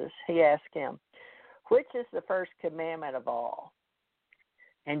Jesus, he asked him, which is the first commandment of all?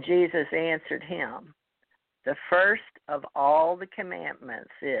 And Jesus answered him, the first of all the commandments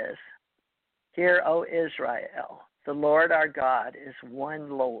is, hear, O Israel, the Lord our God is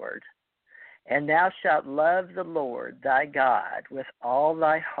one Lord, and thou shalt love the Lord thy God with all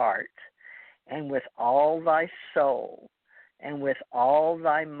thy heart, and with all thy soul, and with all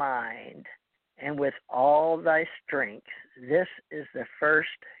thy mind, and with all thy strength. This is the first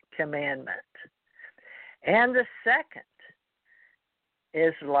commandment. And the second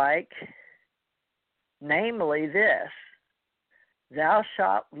is like, namely this, thou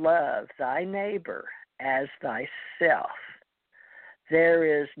shalt love thy neighbor as thyself.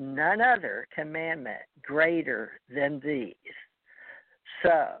 There is none other commandment greater than these.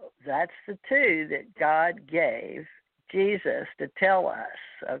 So that's the two that God gave Jesus to tell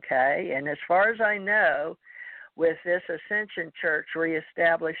us, okay? And as far as I know, with this Ascension Church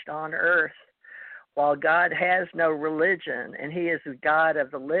reestablished on earth, while God has no religion and he is the God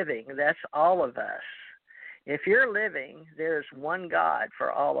of the living, that's all of us. If you're living, there's one God for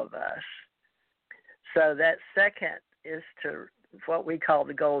all of us. So that second is to what we call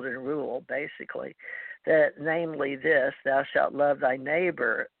the golden rule, basically, that namely this, thou shalt love thy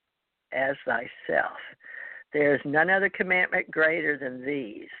neighbor as thyself. There is none other commandment greater than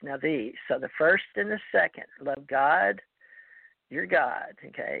these. Now these, so the first and the second, love God, your God,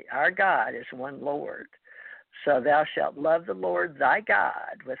 okay? Our God is one Lord. So thou shalt love the Lord thy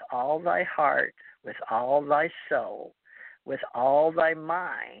God with all thy heart, with all thy soul, with all thy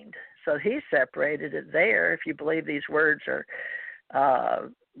mind. So he separated it there. If you believe these words are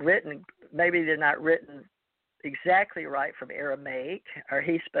written, maybe they're not written exactly right from Aramaic, or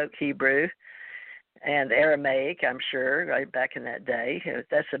he spoke Hebrew and Aramaic, I'm sure, right back in that day.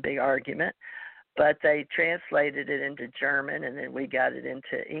 That's a big argument. But they translated it into German, and then we got it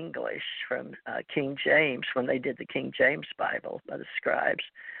into English from King James when they did the King James Bible by the scribes.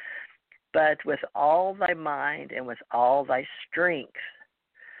 But with all thy mind and with all thy strength.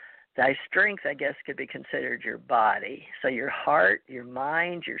 Thy strength, I guess, could be considered your body. So your heart, your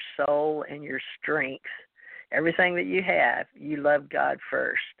mind, your soul, and your strength, everything that you have, you love God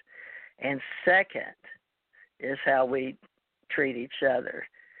first. And second is how we treat each other.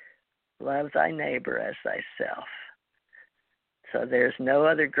 Love thy neighbor as thyself. So there's no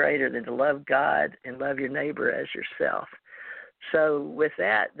other greater than to love God and love your neighbor as yourself. So with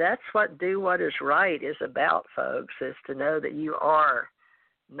that, that's what Do What Is Right is about, folks, is to know that you are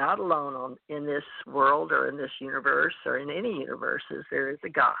not alone in this world or in this universe or in any universes. There is a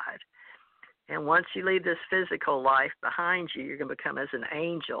God. And once you leave this physical life behind you, you're going to become as an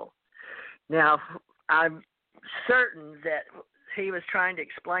angel. Now, I'm certain that he was trying to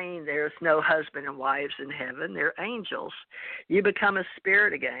explain there's no husband and wives in heaven. They're angels. You become a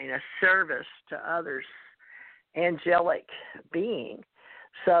spirit again, a service to others, angelic being.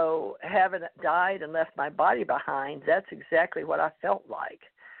 So having died and left my body behind, that's exactly what I felt like.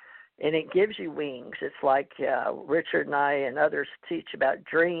 And it gives you wings. It's like Richard and I and others teach about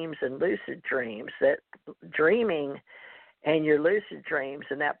dreams and lucid dreams, that dreaming and your lucid dreams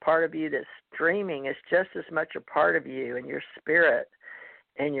and that part of you that's dreaming is just as much a part of you and your spirit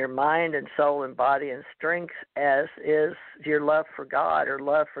and your mind and soul and body and strength as is your love for God or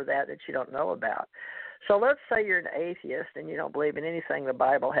love for that you don't know about. So let's say you're an atheist and you don't believe in anything the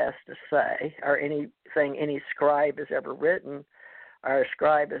Bible has to say or anything any scribe has ever written or a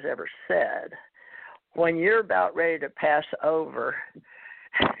scribe has ever said. When you're about ready to pass over,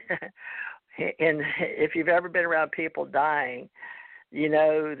 and if you've ever been around people dying, you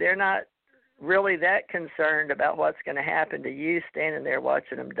know, they're not really that concerned about what's going to happen to you standing there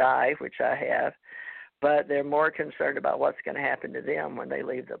watching them die, which I have, but they're more concerned about what's going to happen to them when they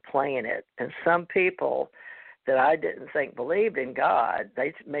leave the planet. And some people that I didn't think believed in God,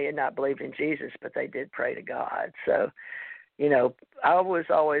 they may have not believed in Jesus, but they did pray to God. So, you know, I was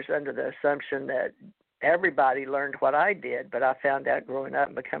always under the assumption that everybody learned what I did, but I found out growing up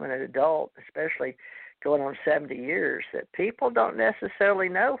and becoming an adult, especially going on 70 years, that people don't necessarily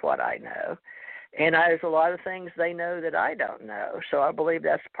know what I know. And there's a lot of things they know that I don't know. So I believe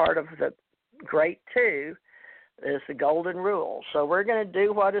that's part of the great two, is the golden rule. So we're going to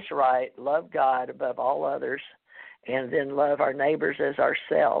do what is right, love God above all others, and then love our neighbors as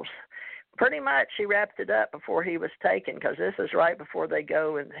ourselves. Pretty much he wrapped it up before he was taken, because this is right before they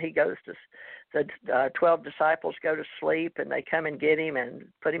go and he goes to, the 12 disciples go to sleep and they come and get him and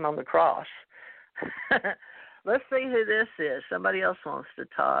put him on the cross. Let's see who this is. Somebody else wants to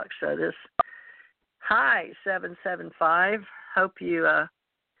talk. So this, hi, 775. Hope you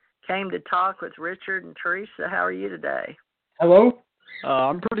came to talk with Richard and Teresa. How are you today? Hello.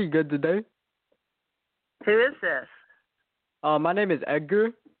 I'm pretty good today. Who is this? My name is Edgar.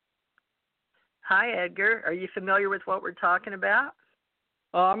 Hi, Edgar. Are you familiar with what we're talking about?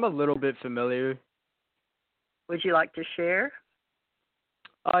 I'm a little bit familiar. Would you like to share?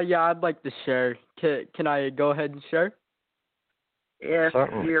 Yeah, I'd like to share. Can I go ahead and share? If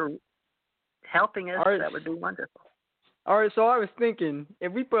Certainly. you're helping us, All right. that would be wonderful. All right, so I was thinking,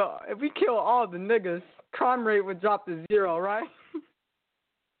 if we kill all the niggas, crime rate would drop to 0, right?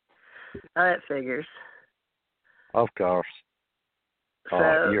 That figures. Of course.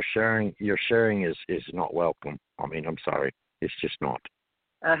 So, your sharing is not welcome. I mean, I'm sorry. It's just not.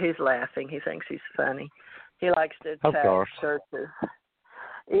 he's laughing. He thinks he's funny. He likes to Of attack course. churches.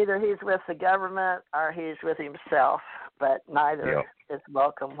 Either he's with the government or he's with himself, but neither is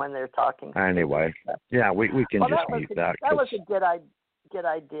welcome when they're talking. Anyway, yeah, we can just mute that. That was a good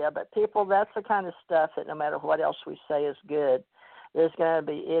idea, but people, that's the kind of stuff that no matter what else we say is good, there's going to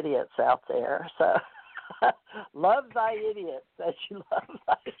be idiots out there. So love thy idiots as you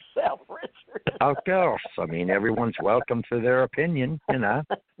love thyself, Richard. Of course. I mean, everyone's welcome to their opinion, you know.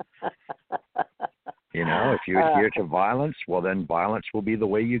 You know, if you adhere to violence, well, then violence will be the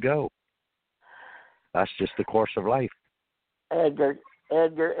way you go. That's just the course of life. Edgar,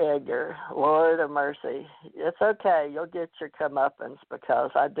 Lord of mercy. It's okay. You'll get your comeuppance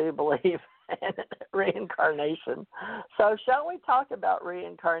because I do believe in reincarnation. So shall we talk about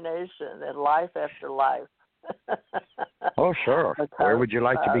reincarnation and life after life? Oh, sure. Because, where would you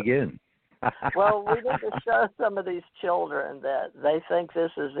like to begin? Well, we need to show some of these children that they think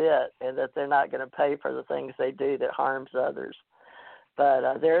this is it and that they're not going to pay for the things they do that harms others.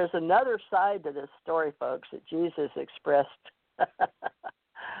 But there is another side to this story, folks, that Jesus expressed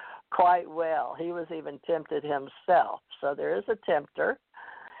quite well. He was even tempted himself. So there is a tempter,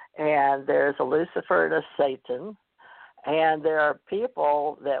 and there's a Lucifer and a Satan, and there are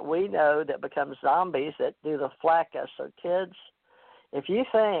people that we know that become zombies that do the flacca. So kids, if you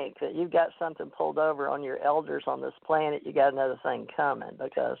think that you've got something pulled over on your elders on this planet, you got another thing coming,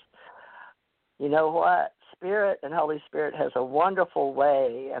 because you know what? Spirit and Holy Spirit has a wonderful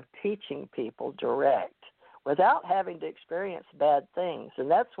way of teaching people direct without having to experience bad things. And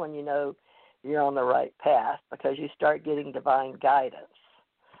that's when you know you're on the right path, because you start getting divine guidance.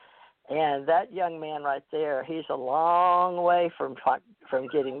 And that young man right there, he's a long way from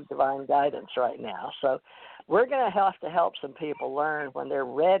getting divine guidance right now. So we're going to help some people learn when they're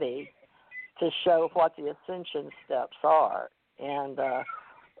ready to show what the ascension steps are. And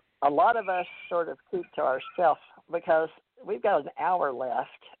a lot of us sort of keep to ourselves because we've got an hour left.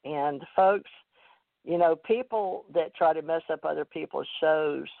 And folks, you know, people that try to mess up other people's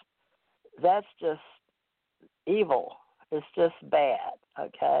shows, that's just evil. It's just bad,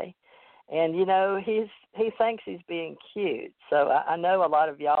 okay? And, you know, he thinks he's being cute. So I know a lot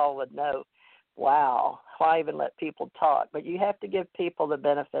of y'all would know, wow, why even let people talk? But you have to give people the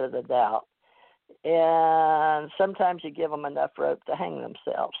benefit of the doubt. And sometimes you give them enough rope to hang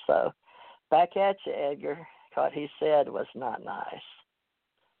themselves. So back at you, Edgar. What he said was not nice.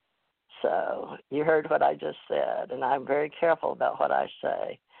 So you heard what I just said, and I'm very careful about what I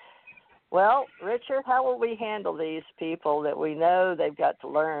say. Well, Richard, how will we handle these people that we know they've got to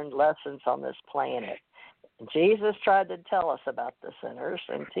learn lessons on this planet? Jesus tried to tell us about the sinners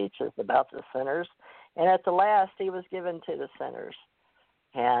and teach us about the sinners, and at the last he was given to the sinners,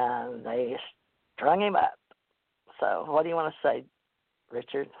 and they strung him up. So what do you want to say,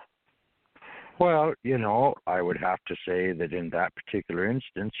 Richard? Well, you know, I would have to say that in that particular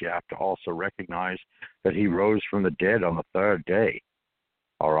instance, you have to also recognize that he rose from the dead on the third day,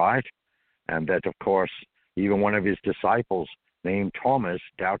 all right? And that, of course, even one of his disciples named Thomas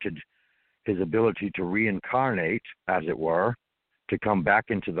doubted his ability to reincarnate, as it were, to come back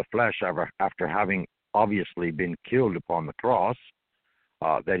into the flesh after having obviously been killed upon the cross,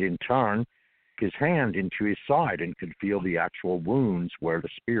 that in turn his hand into his side and could feel the actual wounds where the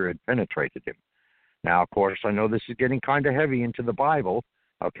Spirit penetrated him. Now, of course, I know this is getting kind of heavy into the Bible,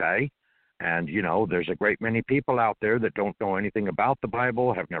 okay? And, you know, there's a great many people out there that don't know anything about the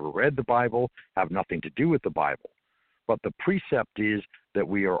Bible, have never read the Bible, have nothing to do with the Bible. But the precept is that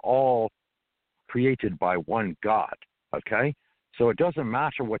we are all created by one God, okay? So it doesn't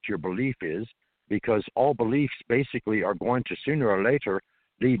matter what your belief is, because all beliefs basically are going to sooner or later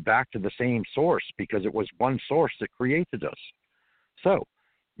lead back to the same source, because it was one source that created us. So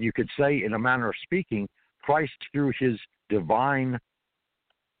you could say, in a manner of speaking, Christ, through his divine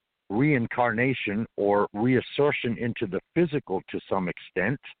reincarnation or reassertion into the physical to some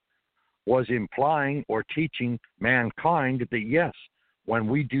extent, was implying or teaching mankind that yes, when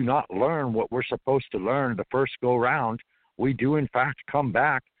we do not learn what we're supposed to learn the first go round, we do in fact come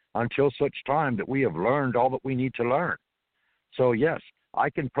back until such time that we have learned all that we need to learn. So yes, I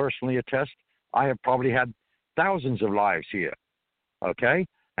can personally attest, I have probably had thousands of lives here, okay?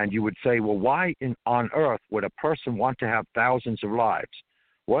 And you would say, well, why on earth would a person want to have thousands of lives?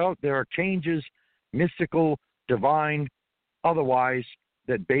 Well, there are changes, mystical, divine, otherwise,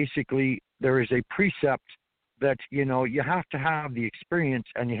 that basically there is a precept that, you know, you have to have the experience,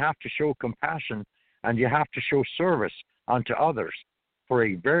 and you have to show compassion, and you have to show service unto others for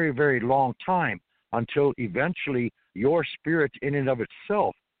a very, very long time, until eventually your spirit in and of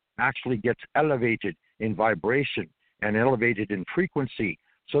itself actually gets elevated in vibration and elevated in frequency,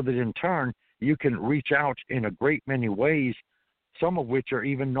 so that in turn you can reach out in a great many ways, some of which are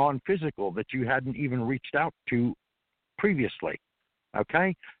even non-physical, that you hadn't even reached out to previously.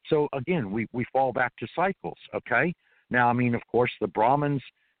 Okay? So again, we fall back to cycles. Okay? Now, I mean, of course, the Brahmins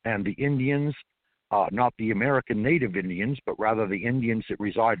and the Indians, not the American native Indians, but rather the Indians that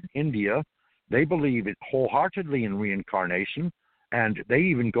reside in India, they believe it wholeheartedly in reincarnation, and they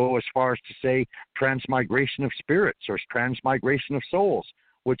even go as far as to say transmigration of spirits or transmigration of souls,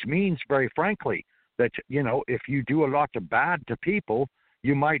 which means, very frankly, that, you know, if you do a lot of bad to people,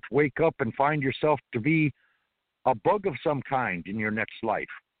 you might wake up and find yourself to be a bug of some kind in your next life,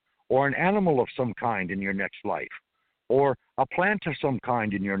 or an animal of some kind in your next life, or a plant of some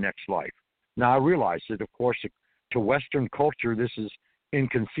kind in your next life. Now, I realize that, of course, to Western culture, this is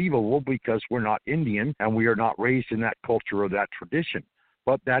inconceivable because we're not Indian and we are not raised in that culture or that tradition.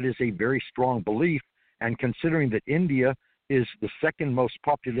 But that is a very strong belief, and considering that India is the second most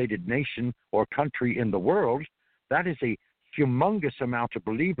populated nation or country in the world, that is a humongous amount of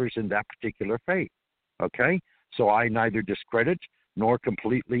believers in that particular faith. Okay? So I neither discredit nor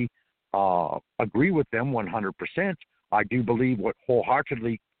completely agree with them 100%. I do believe what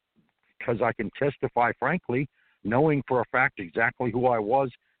wholeheartedly, because I can testify frankly, knowing for a fact exactly who I was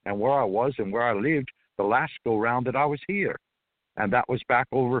and where I lived the last go-round that I was here. And that was back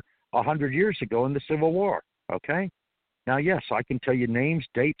over 100 years ago in the Civil War. Okay? Now, yes, I can tell you names,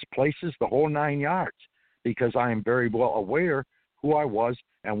 dates, places, the whole 9 yards, because I am very well aware who I was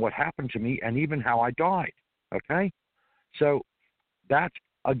and what happened to me and even how I died. Okay? So that,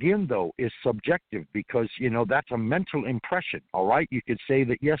 again, though, is subjective because, you know, that's a mental impression, all right? You could say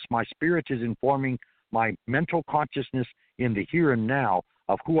that, yes, my spirit is informing my mental consciousness in the here and now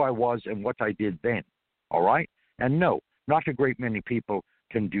of who I was and what I did then, all right? And no, not a great many people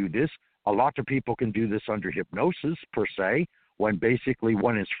can do this. A lot of people can do this under hypnosis, per se, when basically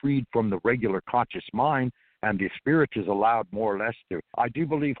one is freed from the regular conscious mind and the spirit is allowed more or less to. I do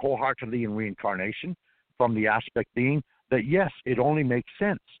believe wholeheartedly in reincarnation, from the aspect being that, yes, it only makes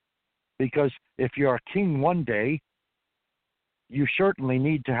sense. Because if you're a king one day, you certainly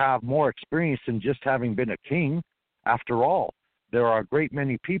need to have more experience than just having been a king. After all, there are a great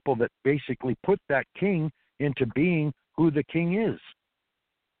many people that basically put that king into being who the king is.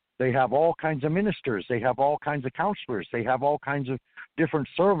 They have all kinds of ministers. They have all kinds of counselors. They have all kinds of different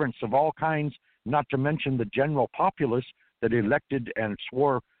servants of all kinds, not to mention the general populace that elected and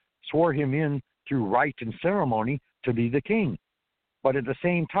swore him in through rite and ceremony to be the king. But at the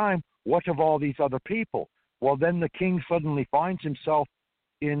same time, what of all these other people? Well, then the king suddenly finds himself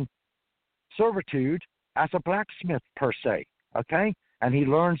in servitude as a blacksmith, per se, okay? And he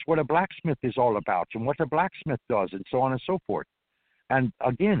learns what a blacksmith is all about and what a blacksmith does and so on and so forth. And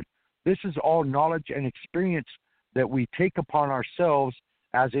again, this is all knowledge and experience that we take upon ourselves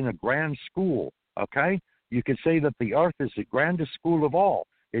as in a grand school, okay? You could say that the earth is the grandest school of all.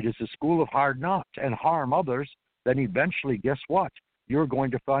 It is a school of hard knocks and harm others. Then eventually, guess what? You're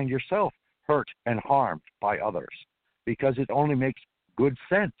going to find yourself hurt and harmed by others because it only makes good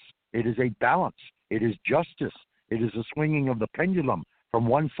sense. It is a balance. It is justice. It is a swinging of the pendulum from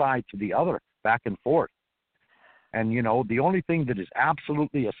one side to the other, back and forth. And, you know, the only thing that is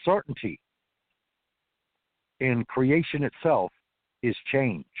absolutely a certainty in creation itself is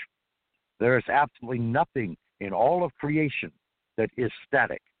change. There is absolutely nothing in all of creation that is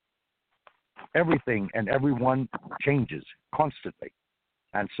static. Everything and everyone changes constantly.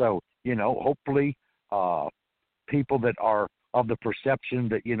 And so, you know, hopefully people that are of the perception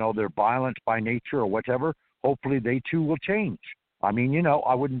that, you know, they're violent by nature or whatever, hopefully they too will change. I mean, you know,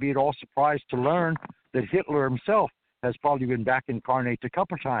 I wouldn't be at all surprised to learn that Hitler himself has probably been back incarnate a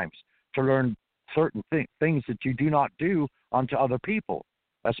couple times to learn certain things that you do not do unto other people,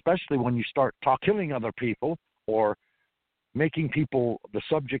 especially when you start killing other people or making people the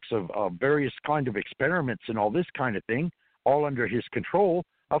subjects of various kind of experiments and all this kind of thing, all under his control.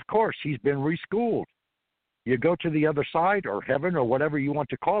 Of course, he's been reschooled. You go to the other side or heaven or whatever you want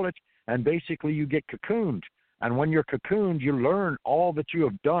to call it, and basically you get cocooned. And when you're cocooned, you learn all that you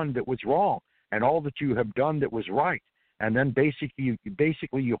have done that was wrong and all that you have done that was right. And then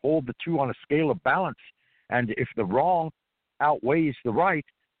basically you hold the two on a scale of balance. And if the wrong outweighs the right,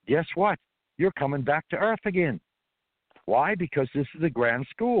 guess what? You're coming back to earth again. Why? Because this is a grand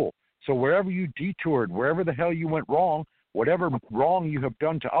school. So wherever you detoured, wherever the hell you went wrong, whatever wrong you have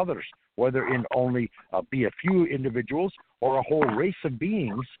done to others, whether in only be a few individuals or a whole race of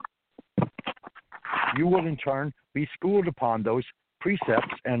beings, you will in turn be schooled upon those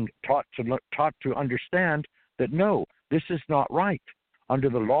precepts and taught to understand that no, this is not right. Under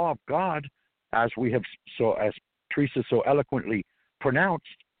the law of God, as Teresa so eloquently pronounced,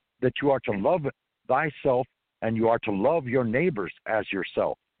 that you are to love thyself and you are to love your neighbors as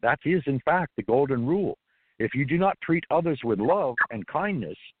yourself. That is, in fact, the golden rule. If you do not treat others with love and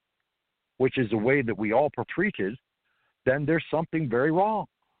kindness, which is the way that we all are treated, then there's something very wrong.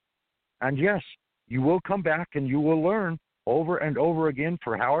 And yes, you will come back and you will learn over and over again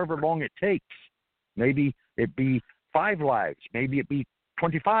for however long it takes. Maybe it be 5 lives, maybe it be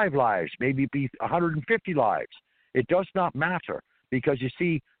 25 lives, maybe it be 150 lives. It does not matter, because you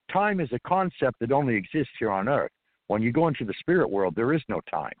see, time is a concept that only exists here on Earth. When you go into the spirit world, there is no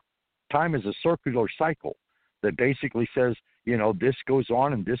time. Time is a circular cycle that basically says, this goes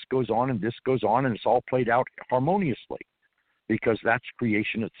on and this goes on and this goes on, and it's all played out harmoniously, because that's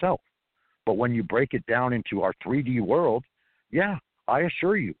creation itself. But when you break it down into our 3D world, yeah, I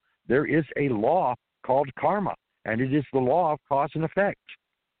assure you, there is a law called karma, and it is the law of cause and effect.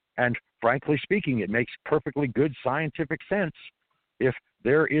 And frankly speaking, it makes perfectly good scientific sense. If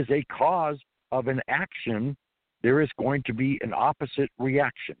there is a cause of an action, there is going to be an opposite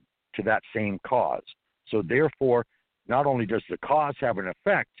reaction to that same cause. So therefore, not only does the cause have an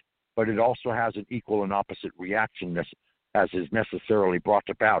effect, but it also has an equal and opposite reaction as is necessarily brought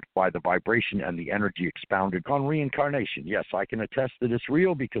about by the vibration and the energy expounded on reincarnation. Yes, I can attest that it's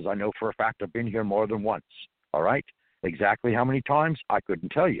real, because I know for a fact I've been here more than once. All right? Exactly how many times, I couldn't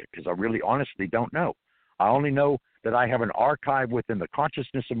tell you, because I really honestly don't know. I only know that I have an archive within the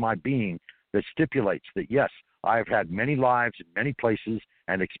consciousness of my being that stipulates that, yes, I have had many lives in many places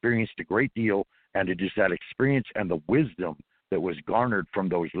and experienced a great deal, and it is that experience and the wisdom that was garnered from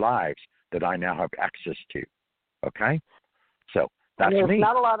those lives that I now have access to. Okay? So that's me. There's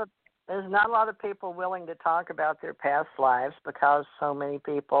not a lot of people willing to talk about their past lives, because so many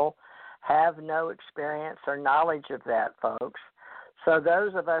people have no experience or knowledge of that, folks. So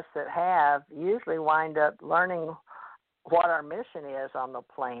those of us that have usually wind up learning what our mission is on the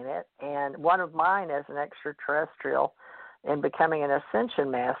planet. And one of mine as an extraterrestrial, in becoming an Ascension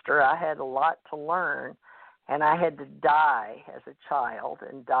Master, I had a lot to learn, and I had to die as a child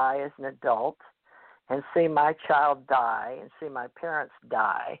and die as an adult and see my child die and see my parents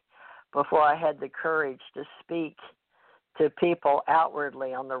die before I had the courage to speak to people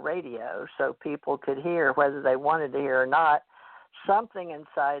outwardly on the radio so people could hear, whether they wanted to hear or not. Something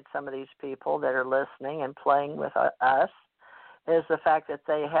inside some of these people that are listening and playing with us is the fact that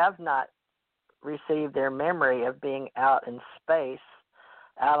they have not received their memory of being out in space,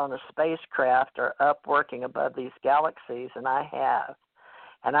 out on a spacecraft or up working above these galaxies, and I have.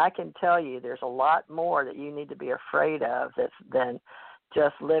 And I can tell you there's a lot more that you need to be afraid of than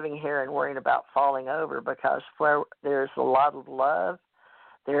just living here and worrying about falling over, because where there's a lot of love,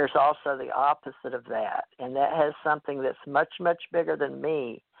 there's also the opposite of that, and that has something that's much, much bigger than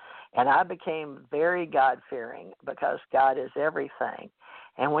me. And I became very God-fearing, because God is everything.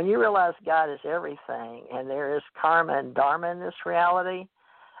 And when you realize God is everything and there is karma and dharma in this reality,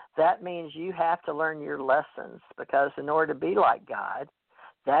 that means you have to learn your lessons, because in order to be like God,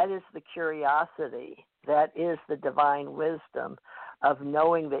 that is the curiosity, that is the divine wisdom of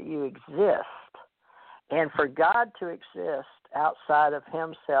knowing that you exist. And for God to exist outside of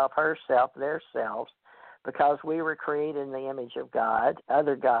himself, herself, their selves, because we were created in the image of God,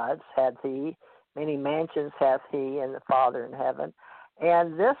 other gods hath he, many mansions hath he and the Father in heaven.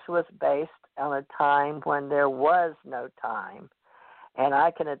 And this was based on a time when there was no time. And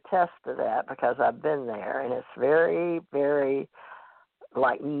I can attest to that because I've been there, and it's very, very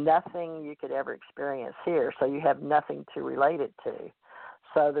like nothing you could ever experience here, so you have nothing to relate it to.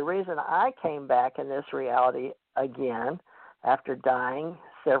 So the reason I came back in this reality again after dying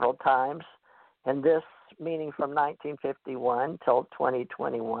several times, and this meaning from 1951 till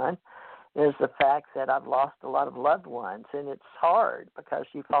 2021, is the fact that I've lost a lot of loved ones, and it's hard because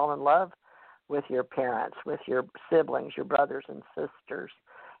you fall in love with your parents, with your siblings, your brothers and sisters,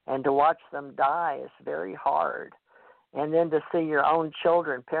 and to watch them die is very hard. And then to see your own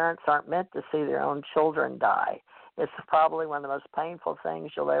children, parents aren't meant to see their own children die. It's probably one of the most painful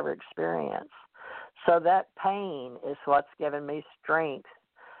things you'll ever experience. So that pain is what's given me strength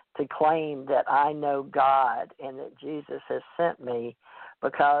to claim that I know God and that Jesus has sent me,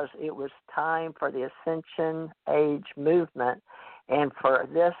 because it was time for the Ascension Age Movement and for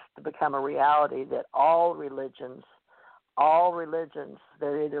this to become a reality that all religions,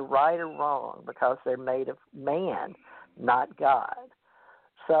 they're either right or wrong because they're made of man, not God.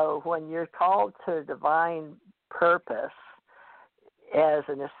 So when you're called to divine purpose as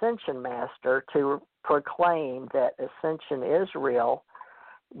an Ascension Master to proclaim that Ascension is real,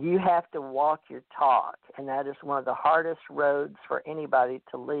 you have to walk your talk, and that is one of the hardest roads for anybody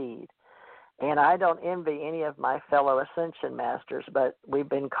to lead. And I don't envy any of my fellow Ascension Masters, but we've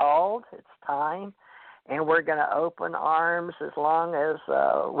been called, it's time, and we're going to open arms as long as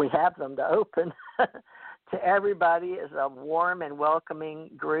we have them to open to everybody as a warm and welcoming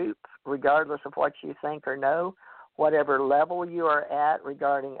group, regardless of what you think or know, whatever level you are at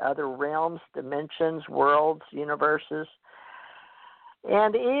regarding other realms, dimensions, worlds, universes.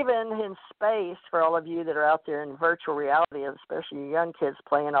 And even in space, for all of you that are out there in virtual reality, especially you young kids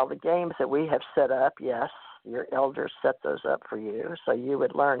playing all the games that we have set up, yes, your elders set those up for you, so you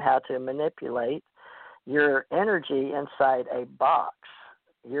would learn how to manipulate your energy inside a box,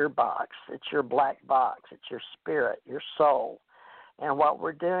 your box. It's your black box. It's your spirit, your soul. And what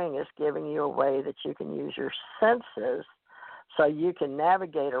we're doing is giving you a way that you can use your senses so you can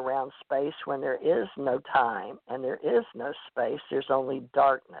navigate around space when there is no time and there is no space. There's only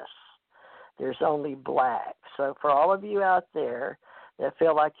darkness. There's only black. So for all of you out there that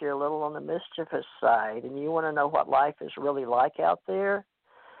feel like you're a little on the mischievous side and you want to know what life is really like out there,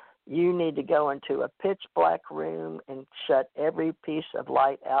 you need to go into a pitch black room and shut every piece of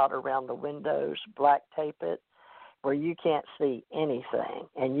light out around the windows, black tape it, where you can't see anything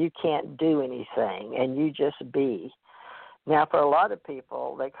and you can't do anything and you just be. Now, for a lot of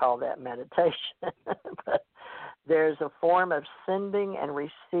people, they call that meditation, but there's a form of sending and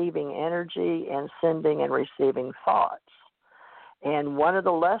receiving energy and sending and receiving thoughts. And one of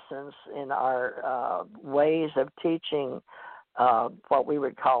the lessons in our ways of teaching what we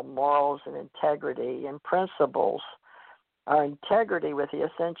would call morals and integrity and principles, our integrity with the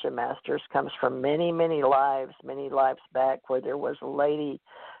Ascension Masters comes from many, many lives back, where there was a lady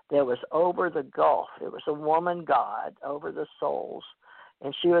that was over the gulf. It was a woman god over the souls,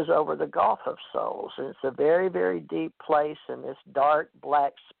 and she was over the gulf of souls. And it's a very, very deep place in this dark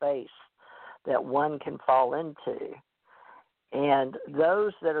black space that one can fall into. And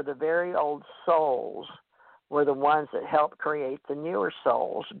those that are the very old souls were the ones that helped create the newer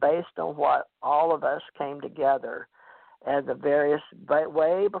souls based on what all of us came together as the various,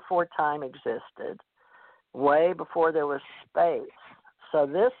 way before time existed, way before there was space. So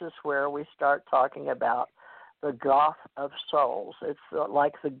this is where we start talking about the Gulf of Souls. It's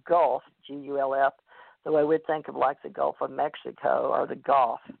like the Gulf, G-U-L-F, the way we think of like the Gulf of Mexico or the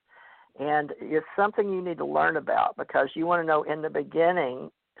Gulf. And it's something you need to learn about because you want to know in the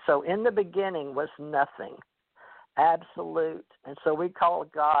beginning. So in the beginning was nothing, absolute. And so we call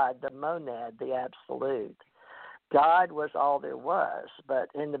God the monad, the absolute. God was all there was. But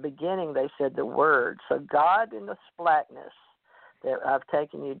in the beginning they said the word. So God in the blackness, that I've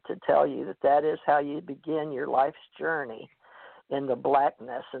taken you to tell you that is how you begin your life's journey, in the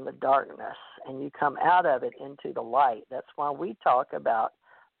blackness and the darkness, and you come out of it into the light. That's why we talk about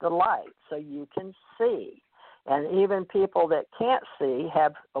the light, so you can see. And even people that can't see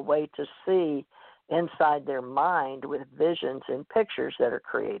have a way to see inside their mind with visions and pictures that are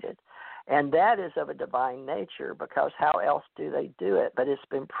created. And that is of a divine nature, because how else do they do it? But it's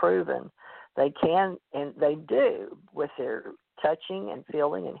been proven they can, and they do, with their touching and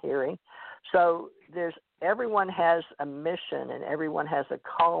feeling and hearing. So everyone has a mission and everyone has a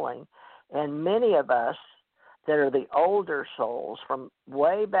calling. And many of us that are the older souls from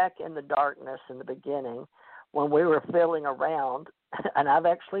way back in the darkness in the beginning, when we were feeling around, and I've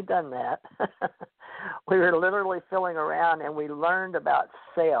actually done that, we were literally feeling around and we learned about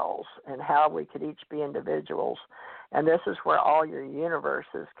cells and how we could each be individuals. And this is where all your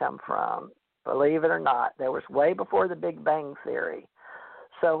universes come from. Believe it or not, there was way before the Big Bang Theory.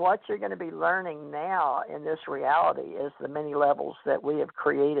 So what you're going to be learning now in this reality is the many levels that we have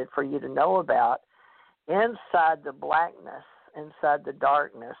created for you to know about inside the blackness, inside the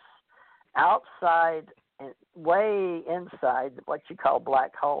darkness, outside and way inside what you call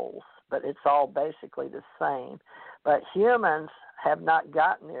black holes, but it's all basically the same. But humans have not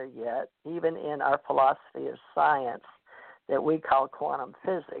gotten there yet, even in our philosophy of science that we call quantum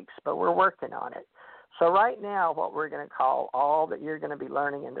physics, but we're working on it. So right now, what we're going to call all that you're going to be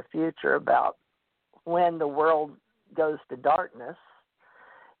learning in the future about when the world goes to darkness,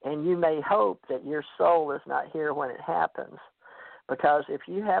 and you may hope that your soul is not here when it happens, because if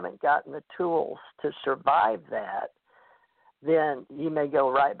you haven't gotten the tools to survive that, then you may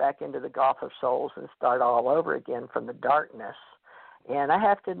go right back into the Gulf of Souls and start all over again from the darkness. And I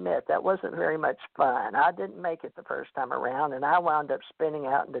have to admit, that wasn't very much fun. I didn't make it the first time around, and I wound up spinning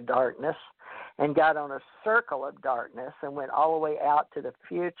out into darkness. and got on a circle of darkness and went all the way out to the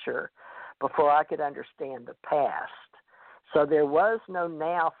future before I could understand the past. So there was no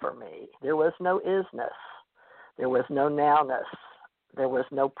now for me. There was no isness. There was no nowness. There was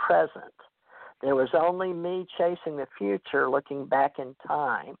no present. There was only me chasing the future, looking back in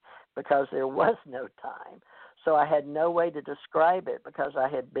time, because there was no time. So I had no way to describe it because I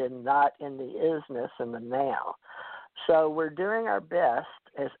had been not in the isness and the now. So we're doing our best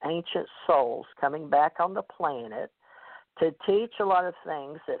as ancient souls coming back on the planet to teach a lot of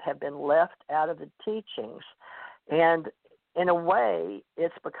things that have been left out of the teachings. And in a way,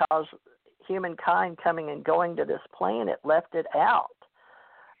 it's because humankind coming and going to this planet left it out.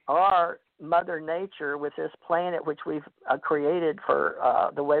 Or Mother Nature with this planet, which we've created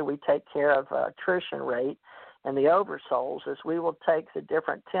for the way we take care of attrition rate and the oversouls, is we will take the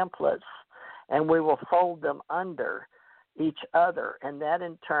different templates and we will fold them under each other, and that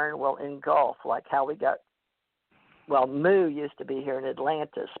in turn will engulf, like how we got, well, Mu used to be here in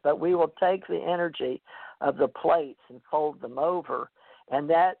Atlantis, but we will take the energy of the plates and fold them over, and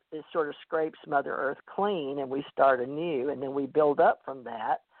that is sort of scrapes Mother Earth clean, and we start anew, and then we build up from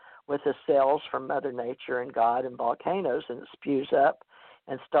that with the cells from Mother Nature and God and volcanoes, and it spews up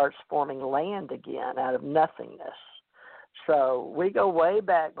and starts forming land again out of nothingness. So we go way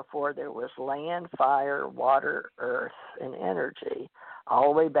back before there was land, fire, water, earth, and energy,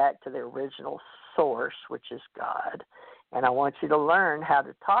 all the way back to the original source, which is God. And I want you to learn how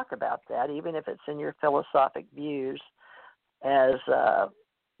to talk about that, even if it's in your philosophic views as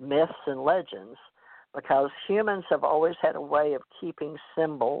myths and legends, because humans have always had a way of keeping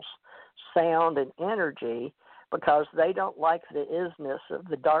symbols, sound, and energy because they don't like the isness of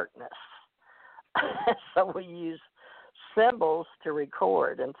the darkness. So we use symbols to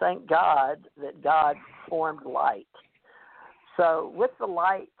record, and thank God that God formed light. So with the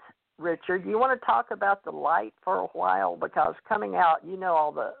light, Richard, you want to talk about the light for a while? Because coming out, you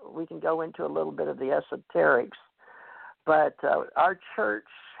know, we can go into a little bit of the esoterics, but our church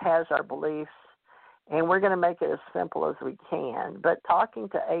has our beliefs, and we're going to make it as simple as we can. But talking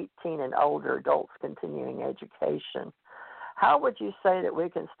to 18 and older adults continuing education, how would you say that we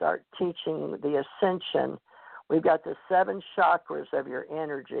can start teaching the ascension? We've got the 7 chakras of your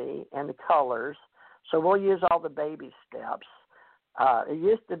energy and the colors, so we'll use all the baby steps. It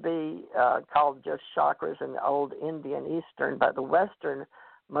used to be called just chakras in the old Indian Eastern, but the Western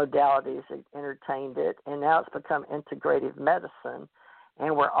modalities entertained it, and now it's become integrative medicine,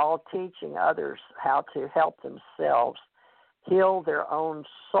 and we're all teaching others how to help themselves heal their own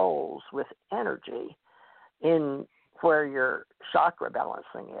souls with energy in where your chakra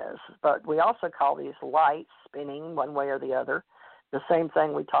balancing is. But we also call these lights spinning one way or the other. The same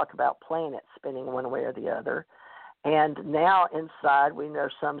thing we talk about planets spinning one way or the other. And now inside we know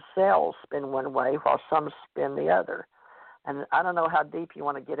some cells spin one way while some spin the other. And I don't know how deep you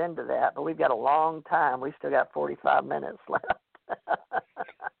want to get into that, but we've got a long time. We've still got 45 minutes left.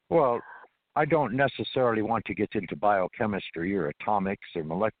 Well, I don't necessarily want to get into biochemistry or atomics or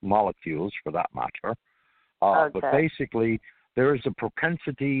molecules for that matter. Okay. But basically, there is a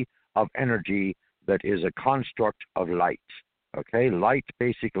propensity of energy that is a construct of light. Okay? Light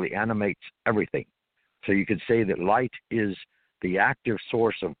basically animates everything. So you could say that light is the active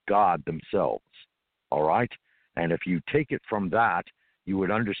source of God themselves. All right? And if you take it from that, you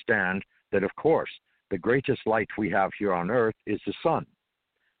would understand that, of course, the greatest light we have here on Earth is the sun.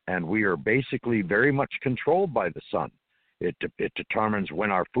 And we are basically very much controlled by the sun. It determines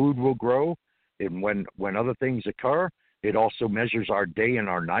when our food will grow, and when other things occur. It also measures our day and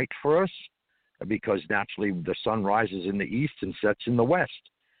our night for us, because naturally the sun rises in the east and sets in the west.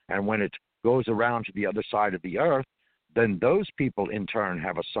 And when it goes around to the other side of the earth, then those people in turn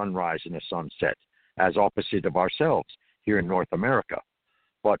have a sunrise and a sunset, as opposite of ourselves here in North America.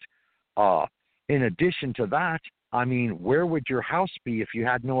 But in addition to that, I mean, where would your house be if you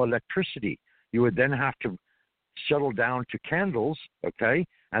had no electricity? You would then have to shuttle down to candles, okay?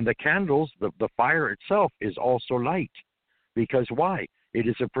 And the candles, the fire itself is also light. Because why? It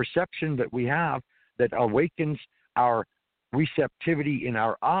is a perception that we have that awakens our receptivity in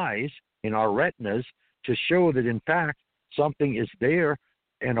our eyes, in our retinas, to show that, in fact, something is there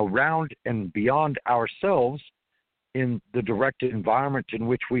and around and beyond ourselves in the direct environment in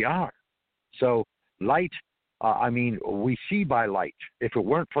which we are. So light, we see by light. If it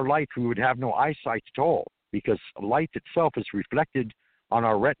weren't for light, we would have no eyesight at all, because light itself is reflected on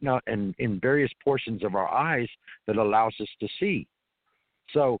our retina and in various portions of our eyes that allows us to see.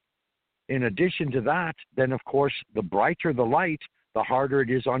 So in addition to that, then of course, the brighter the light, the harder it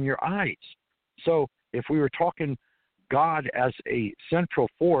is on your eyes. So if we were talking God as a central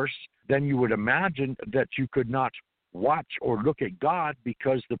force then you would imagine that you could not watch or look at God,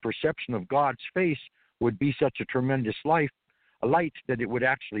 because the perception of God's face would be such a tremendous light that it would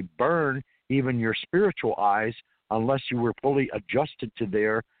actually burn even your spiritual eyes, unless you were fully adjusted to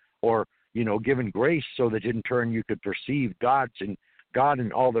there, or given grace, so that in turn you could perceive God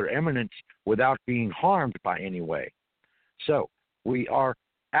and all their eminence without being harmed by any way. So we are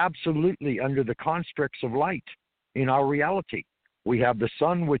absolutely under the constructs of light in our reality. We have the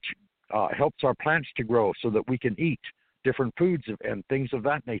sun, which helps our plants to grow so that we can eat different foods and things of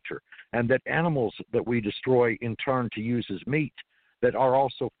that nature, and that animals that we destroy in turn to use as meat, that are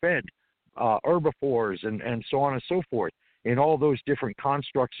also fed herbivores and so on and so forth, in all those different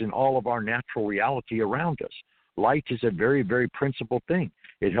constructs in all of our natural reality around us. Light is a very, very principal thing.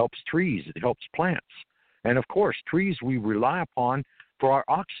 It helps trees. It helps plants. And, of course, trees we rely upon for our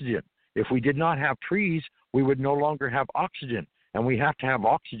oxygen. If we did not have trees, we would no longer have oxygen, and we have to have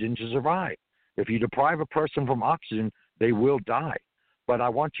oxygen to survive. If you deprive a person from oxygen, they will die. But I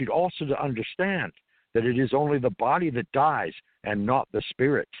want you also to understand that it is only the body that dies and not the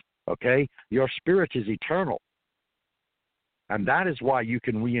spirit, okay? Your spirit is eternal. And that is why you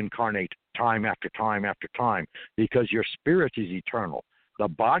can reincarnate time after time after time, because your spirit is eternal. The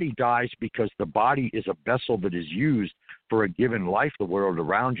body dies because the body is a vessel that is used for a given life, the world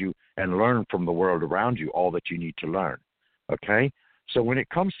around you, and learn from the world around you all that you need to learn, okay? So when it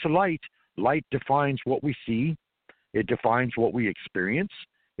comes to light, light defines what we see. It defines what we experience.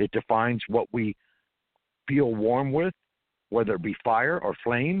 It defines what we feel warm with, whether it be fire or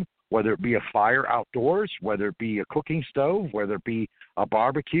flame, whether it be a fire outdoors, whether it be a cooking stove, whether it be a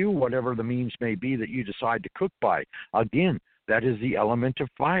barbecue, whatever the means may be that you decide to cook by. Again, that is the element of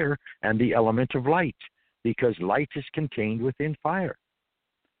fire and the element of light, because light is contained within fire.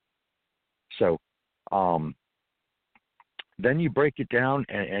 So then you break it down,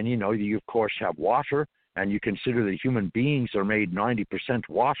 and you of course have water, and you consider that human beings are made 90%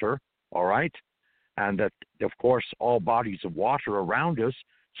 water, all right? And that, of course, all bodies of water around us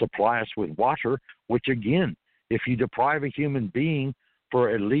supply us with water, which, again, if you deprive a human being for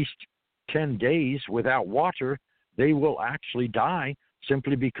at least 10 days without water, they will actually die,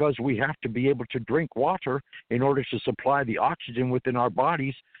 simply because we have to be able to drink water in order to supply the oxygen within our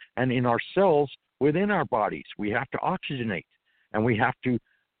bodies and in our cells within our bodies. We have to oxygenate, and we have to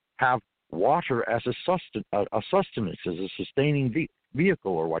have water as a sustenance, as a sustaining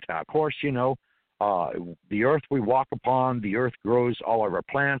vehicle or what have. Of course, the earth we walk upon, the earth grows all of our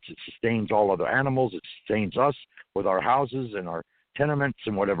plants, it sustains all other animals, it sustains us with our houses and our tenements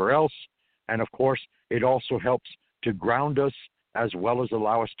and whatever else. And, of course, it also helps to ground us as well as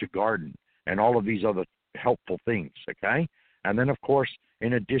allow us to garden and all of these other helpful things, okay? And then, of course,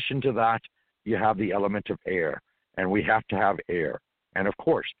 in addition to that, you have the element of air, and we have to have air. And, of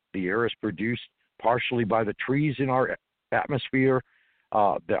course, the air is produced partially by the trees in our atmosphere,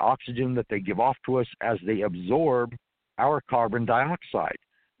 the oxygen that they give off to us as they absorb our carbon dioxide,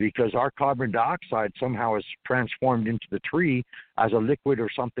 because our carbon dioxide somehow is transformed into the tree as a liquid or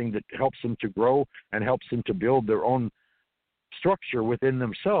something that helps them to grow and helps them to build their own structure within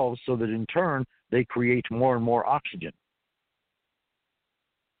themselves, so that in turn they create more and more oxygen.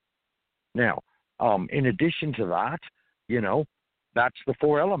 Now, in addition to that, that's the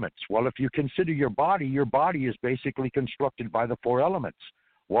four elements. Well, if you consider your body is basically constructed by the four elements.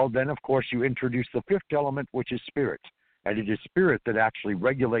 Well, then, of course, you introduce the fifth element, which is spirit. And it is spirit that actually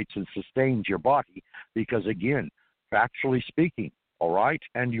regulates and sustains your body, because, again, factually speaking, all right,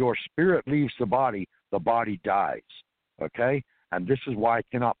 and your spirit leaves the body dies, okay? And this is why I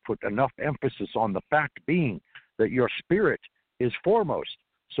cannot put enough emphasis on the fact being that your spirit is foremost.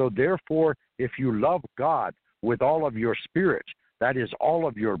 So, therefore, if you love God with all of your spirit, that is all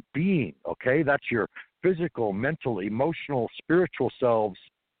of your being, okay? That's your physical, mental, emotional, spiritual selves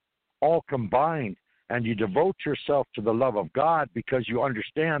all combined, and you devote yourself to the love of God because you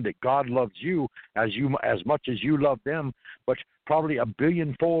understand that God loves you as much as you love them, but probably a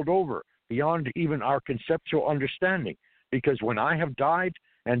billionfold over, beyond even our conceptual understanding. Because when I have died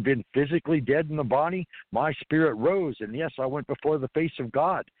and been physically dead in the body, my spirit rose, and yes, I went before the face of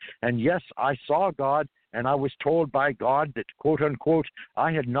God, and yes, I saw God, and I was told by God that, quote unquote,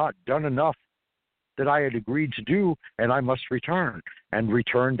 I had not done enough that I had agreed to do, and I must return. And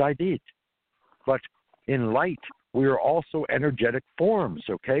returned I did. But in light, we are also energetic forms,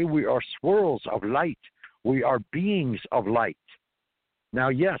 okay? We are swirls of light. We are beings of light. Now,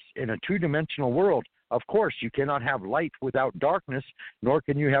 yes, in a two-dimensional world, of course, you cannot have light without darkness, nor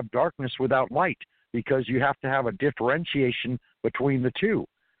can you have darkness without light, because you have to have a differentiation between the two.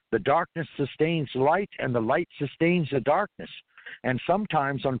 The darkness sustains light, and the light sustains the darkness. And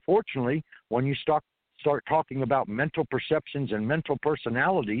sometimes, unfortunately, when you start talking about mental perceptions and mental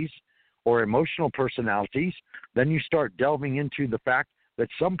personalities or emotional personalities, then you start delving into the fact that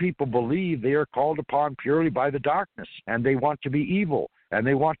some people believe they are called upon purely by the darkness, and they want to be evil, and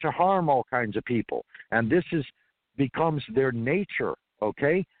they want to harm all kinds of people. And this becomes their nature,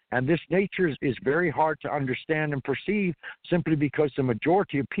 okay? And this nature is very hard to understand and perceive, simply because the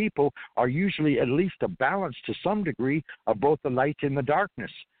majority of people are usually at least a balance to some degree of both the light and the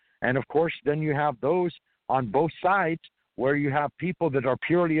darkness. And of course, then you have those on both sides where you have people that are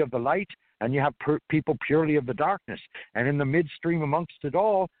purely of the light and you have people purely of the darkness. And in the midstream amongst it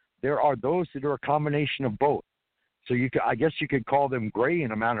all, there are those that are a combination of both. So I guess you could call them gray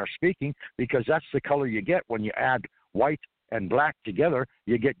in a manner of speaking, because that's the color you get when you add white and black together,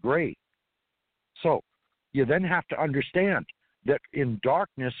 you get gray. So you then have to understand that in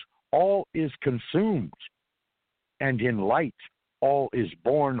darkness, all is consumed, and in light, all is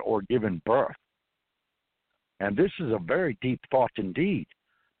born or given birth. And this is a very deep thought indeed.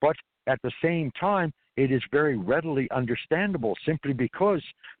 But at the same time, it is very readily understandable, simply because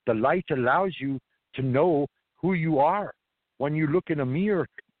the light allows you to know who you are. When you look in a mirror,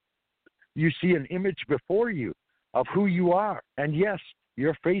 you see an image before you of who you are. And yes,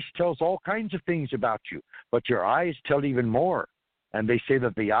 your face tells all kinds of things about you, but your eyes tell even more. And they say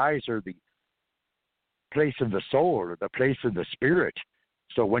that the eyes are the place of the soul, or the place of the spirit.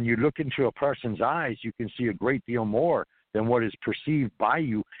 So when you look into a person's eyes, you can see a great deal more than what is perceived by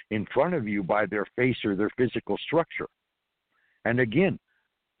you in front of you by their face or their physical structure. And again,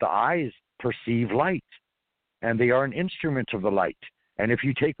 the eyes perceive light, and they are an instrument of the light. And if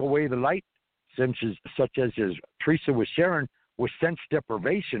you take away the light, such as Teresa was sharing, with sense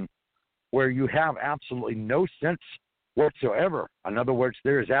deprivation, where you have absolutely no sense whatsoever. In other words,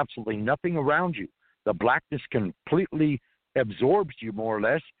 there is absolutely nothing around you. The blackness completely absorbs you, more or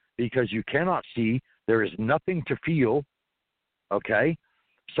less, because you cannot see. There is nothing to feel, okay?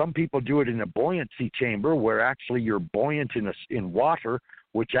 Some people do it in a buoyancy chamber, where actually you're buoyant in water,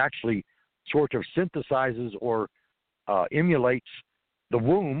 which actually sort of synthesizes or emulates the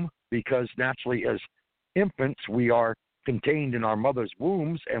womb, because naturally as infants we are contained in our mother's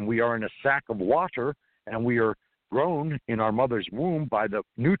wombs, and we are in a sack of water, and we are grown in our mother's womb by the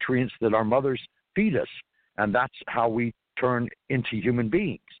nutrients that our mothers feed us. And that's how we turn into human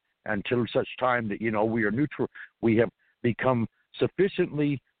beings, until such time that, we have become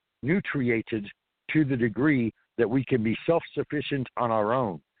sufficiently nutriated to the degree that we can be self-sufficient on our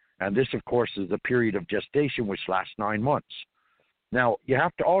own. And this, of course, is the period of gestation, which lasts 9 months. Now, you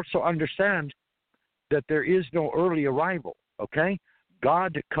have to also understand that there is no early arrival, okay?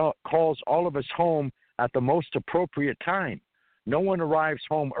 God calls all of us home at the most appropriate time. No one arrives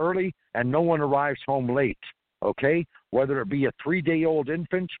home early, and no one arrives home late, okay? Whether it be a 3-day-old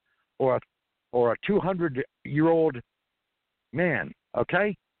infant or a 200-year-old man,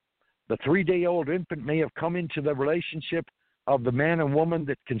 okay? The 3-day-old infant may have come into the relationship of the man and woman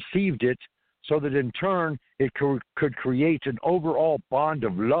that conceived it, so that in turn it could create an overall bond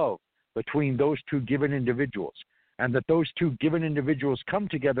of love between those two given individuals, and that those two given individuals come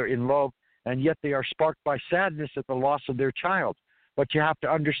together in love, and yet they are sparked by sadness at the loss of their child. But you have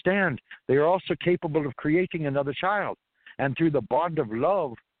to understand, they are also capable of creating another child, and through the bond of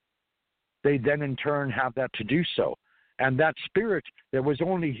love, they then in turn have that to do so. And that spirit that was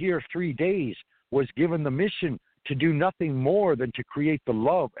only here 3 days was given the mission to do nothing more than to create the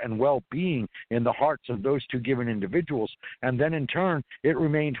love and well-being in the hearts of those two given individuals. And then in turn, it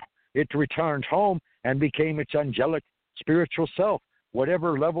returned home and became its angelic spiritual self.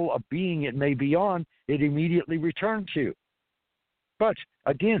 Whatever level of being it may be on, it immediately returned to. But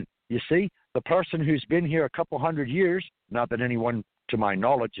again, you see, the person who's been here a couple hundred years, not that anyone to my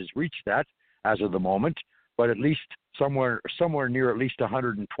knowledge has reached that as of the moment, but at least somewhere near at least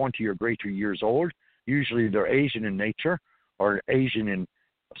 120 or greater years old. Usually they're Asian in nature, or Asian in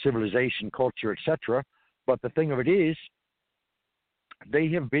civilization, culture, etc. But the thing of it is, they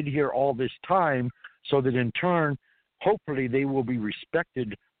have been here all this time, so that in turn, hopefully they will be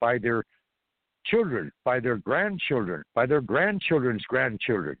respected by their children, by their grandchildren, by their grandchildren's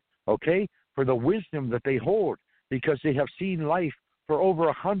grandchildren, okay, for the wisdom that they hold, because they have seen life for over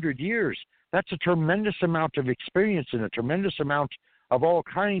 100 years. That's a tremendous amount of experience and a tremendous amount of all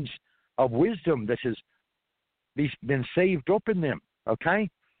kinds of wisdom that has been saved up in them, okay?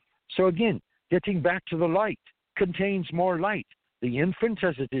 So again, getting back to the light, contains more light. The infant,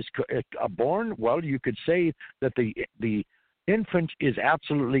 as it is born, well, you could say that the infant is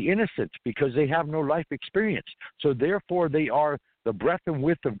absolutely innocent because they have no life experience. So therefore, they are the breadth and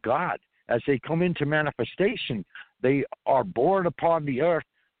width of God, as they come into manifestation, they are born upon the earth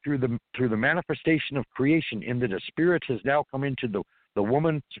through the manifestation of creation, in that a spirit has now come into the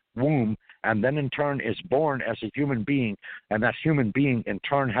woman's womb, and then in turn is born as a human being, and that human being in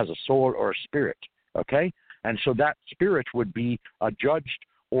turn has a soul or a spirit, okay? And so that spirit would be judged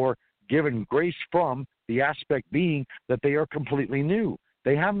or given grace from the aspect being that they are completely new.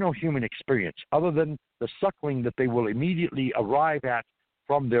 They have no human experience other than the suckling that they will immediately arrive at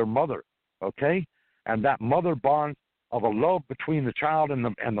from their mother, okay? And that mother bond of a love between the child and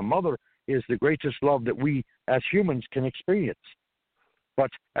the mother is the greatest love that we as humans can experience. But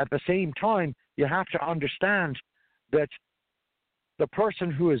at the same time, you have to understand that the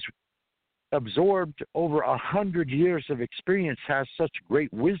person who has absorbed over 100 years of experience has such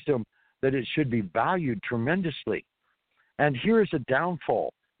great wisdom that it should be valued tremendously. And here is a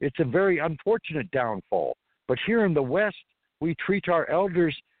downfall. It's a very unfortunate downfall. But here in the West, we treat our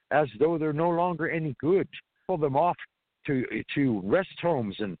elders as though they're no longer any good. Pull them off to rest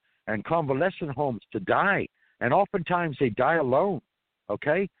homes and convalescent homes to die. And oftentimes they die alone,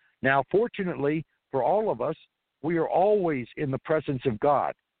 okay? Now, fortunately for all of us, we are always in the presence of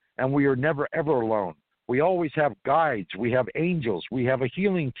God, and we are never, ever alone. We always have guides. We have angels. We have a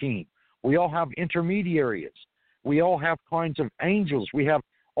healing team. We all have intermediaries. We all have kinds of angels. We have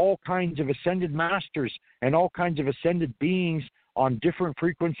all kinds of ascended masters and all kinds of ascended beings on different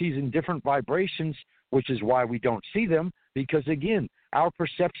frequencies and different vibrations, which is why we don't see them, because, again, our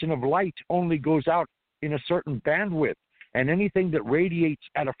perception of light only goes out in a certain bandwidth, and anything that radiates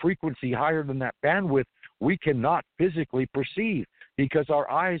at a frequency higher than that bandwidth, we cannot physically perceive, because our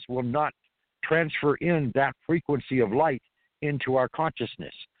eyes will not transfer in that frequency of light into our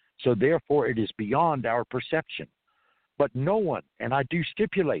consciousness. So therefore, it is beyond our perception. But no one, and I do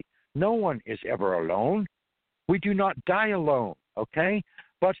stipulate, no one is ever alone. We do not die alone, okay?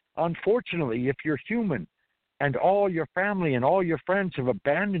 But unfortunately, if you're human and all your family and all your friends have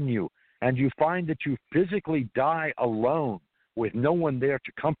abandoned you, and you find that you physically die alone with no one there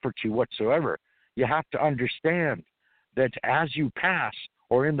to comfort you whatsoever, you have to understand that as you pass,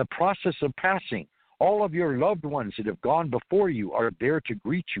 or in the process of passing, all of your loved ones that have gone before you are there to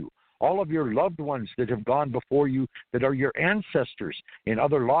greet you. All of your loved ones that have gone before you that are your ancestors in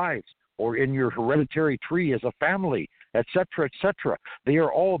other lives or in your hereditary tree as a family, etc., etc. They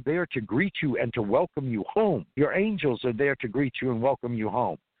are all there to greet you and to welcome you home. Your angels are there to greet you and welcome you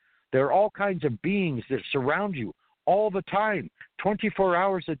home. There are all kinds of beings that surround you all the time, 24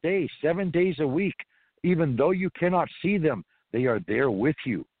 hours a day, 7 days a week. Even though you cannot see them, they are there with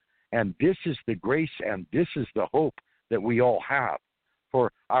you. And this is the grace and this is the hope that we all have.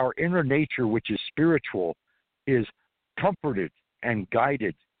 For our inner nature, which is spiritual, is comforted and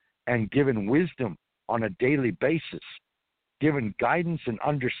guided and given wisdom on a daily basis, given guidance and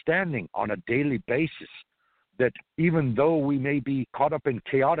understanding on a daily basis, that even though we may be caught up in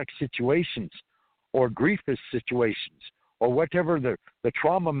chaotic situations or grievous situations or whatever the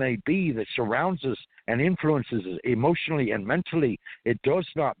trauma may be that surrounds us and influences us emotionally and mentally, it does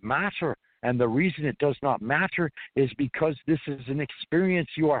not matter. And the reason it does not matter is because this is an experience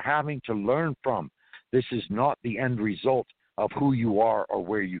you are having to learn from. This is not the end result of who you are or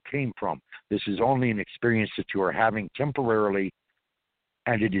where you came from. This is only an experience that you are having temporarily,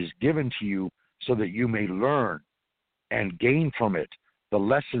 and it is given to you so that you may learn and gain from it the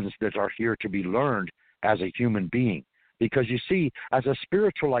lessons that are here to be learned as a human being. Because you see, as a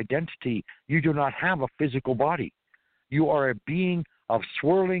spiritual identity, you do not have a physical body. You are a being of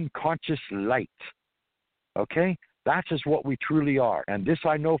swirling conscious light. Okay? That is what we truly are. And this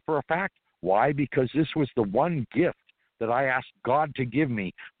I know for a fact. Why? Because this was the one gift that I asked God to give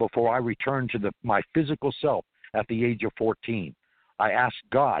me before I returned to my physical self at the age of 14. I asked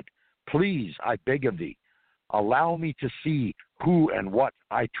God, please, I beg of thee, allow me to see who and what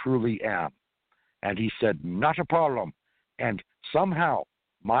I truly am. And he said, not a problem. And somehow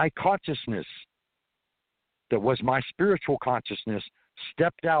my consciousnness, that was my spiritual consciousness,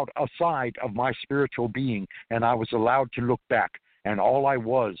 stepped out aside of my spiritual being, and I was allowed to look back. And all I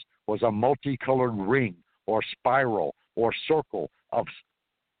was a multicolored ring or spiral or circle of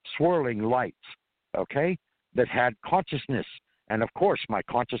swirling lights, okay, that had consciousness. And of course, my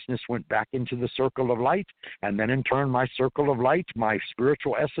consciousness went back into the circle of light, and then in turn, my circle of light, my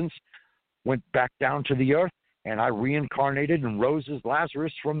spiritual essence, went back down to the earth, and I reincarnated and rose as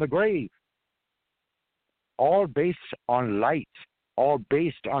Lazarus from the grave. All based on light, all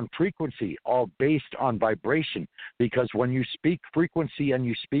based on frequency, all based on vibration. Because when you speak frequency and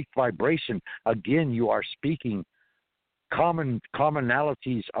you speak vibration, again, you are speaking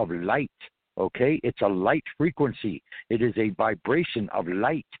commonalities of light, okay? It's a light frequency. It is a vibration of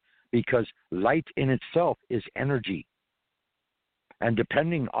light. because light in itself is energy. And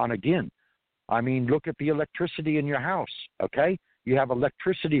depending on, again, I mean, look at the electricity in your house, okay? You have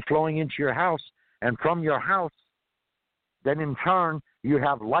electricity flowing into your house, and from your house, then in turn, you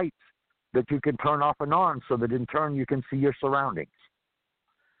have lights that you can turn off and on so that in turn you can see your surroundings.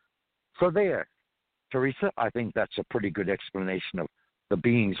 So there, Teresa, I think that's a pretty good explanation of the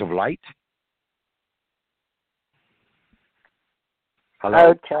beings of light.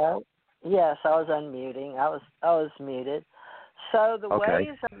 Hello? Okay. Yes, I was unmuting. I was muted. So the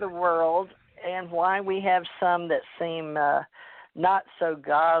ways of the world and why we have some that seem not so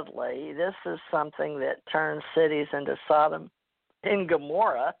godly, this is something that turns cities into Sodom and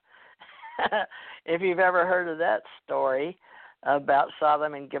Gomorrah. If you've ever heard of that story about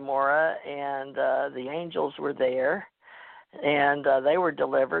Sodom and Gomorrah, and the angels were there, and they were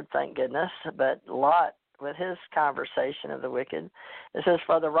delivered, thank goodness, but Lot, with his conversation of the wicked, it says,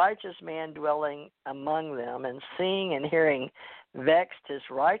 for the righteous man dwelling among them, and seeing and hearing vexed his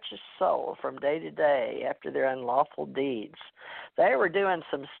righteous soul from day to day after their unlawful deeds. They were doing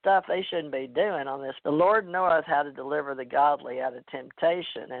some stuff they shouldn't be doing on this. The Lord knoweth how to deliver the godly out of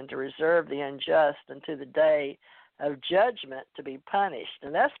temptation, and to reserve the unjust unto the day of judgment to be punished.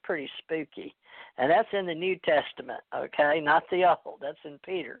 And that's pretty spooky. And that's in the New Testament, okay, not the Old. That's in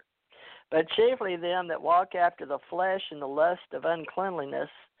Peter. But chiefly them that walk after the flesh and the lust of uncleanliness,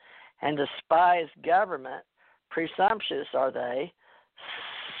 and despise government, presumptuous are they,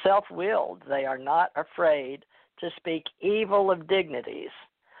 self-willed, they are not afraid to speak evil of dignities,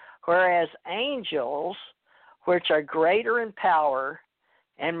 whereas angels, which are greater in power,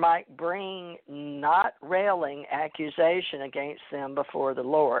 and might bring not railing accusation against them before the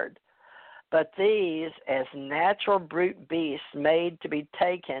Lord. But these, as natural brute beasts made to be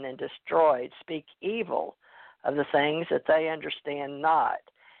taken and destroyed, speak evil of the things that they understand not,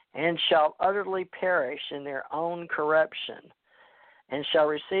 and shall utterly perish in their own corruption, and shall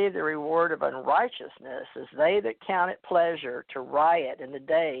receive the reward of unrighteousness, as they that count it pleasure to riot in the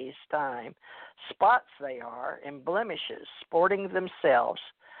day's time. Spots they are, and blemishes, sporting themselves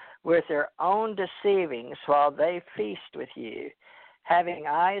with their own deceivings while they feast with you, having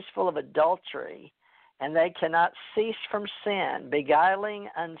eyes full of adultery, and they cannot cease from sin, beguiling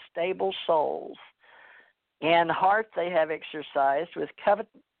unstable souls. And heart they have exercised with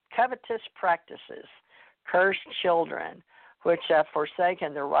covetous practices, cursed children, which have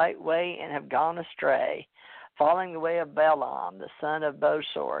forsaken the right way and have gone astray, following the way of Balaam, the son of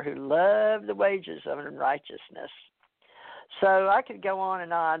Bosor, who loved the wages of unrighteousness. So I could go on,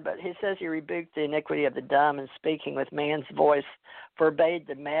 but he says he rebuked the iniquity of the dumb, and speaking with man's voice forbade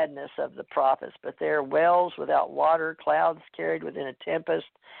the madness of the prophets. But there are wells without water, clouds carried within a tempest,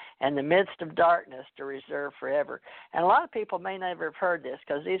 and the midst of darkness to reserve forever. And a lot of people may never have heard this,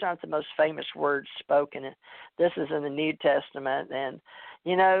 because these aren't the most famous words spoken. This is in the New Testament. And,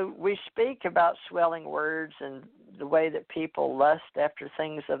 you know, we speak about swelling words and the way that people lust after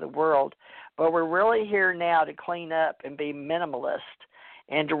things of the world, but we're really here now to clean up and be minimalist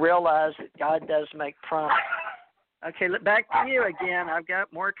and to realize that God does make promise. Okay, back to you again. I've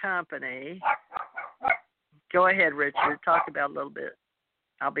got more company. Go ahead, Richard. Talk about it a little bit.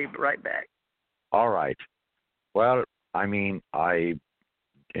 I'll be right back. All right. Well, I mean, I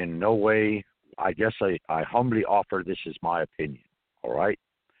in no way, I guess I humbly offer this as my opinion, all right?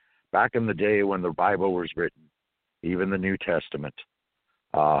 Back in the day when the Bible was written, even the New Testament,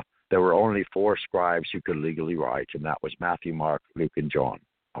 there were only 4 scribes who could legally write, and that was Matthew, Mark, Luke, and John,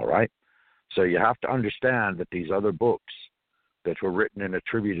 all right? So you have to understand that these other books that were written and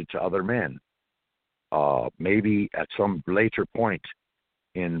attributed to other men, maybe at some later point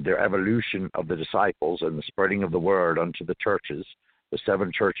in their evolution of the disciples and the spreading of the word unto the churches, the 7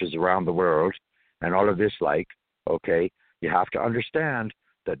 churches around the world, and all of this okay, you have to understand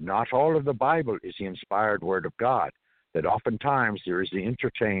that not all of the Bible is the inspired word of God, that oftentimes there is the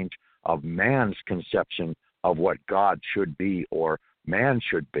interchange of man's conception of what God should be or man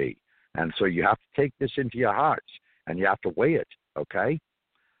should be. And so you have to take this into your hearts, and you have to weigh it, okay?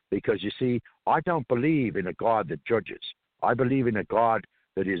 Because, you see, I don't believe in a God that judges. I believe in a God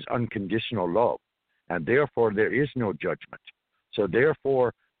that is unconditional love, and therefore there is no judgment. So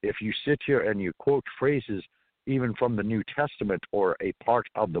therefore, if you sit here and you quote phrases even from the New Testament or a part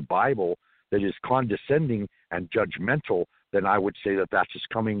of the Bible that is condescending and judgmental, then I would say that that's just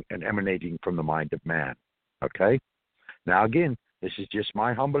coming and emanating from the mind of man, okay? Now, again, this is just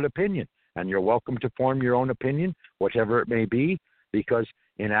my humble opinion, and you're welcome to form your own opinion, whatever it may be, because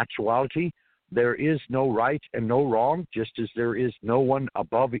in actuality, there is no right and no wrong, just as there is no one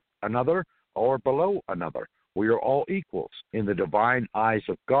above another or below another. We are all equals in the divine eyes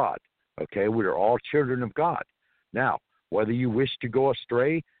of God. Okay, we are all children of God. Now, whether you wish to go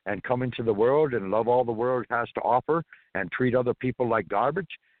astray and come into the world and love all the world has to offer and treat other people like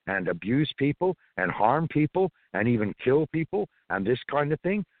garbage and abuse people and harm people and even kill people and this kind of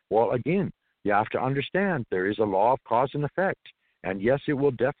thing, well, again, you have to understand there is a law of cause and effect. And yes, it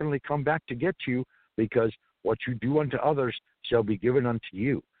will definitely come back to get you, because what you do unto others shall be given unto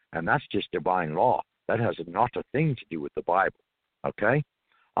you. And that's just divine law. That has not a thing to do with the Bible. Okay?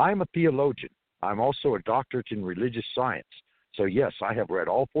 I'm a theologian. I'm also a doctorate in religious science. So yes, I have read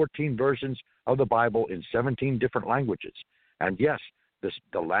all 14 versions of the Bible in 17 different languages. And yes,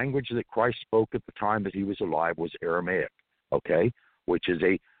 the language that Christ spoke at the time that he was alive was Aramaic, okay, which is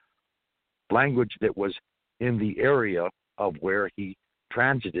a language that was in the area of where he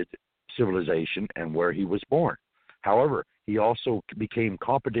transited civilization and where he was born. However, he also became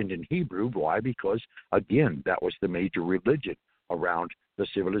competent in Hebrew. Why? Because, again, that was the major religion around the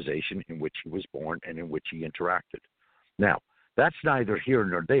civilization in which he was born and in which he interacted. Now, that's neither here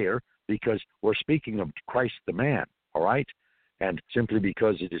nor there, because we're speaking of Christ the man, all right? And simply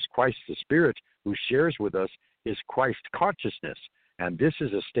because it is Christ the Spirit who shares with us is Christ consciousness. And this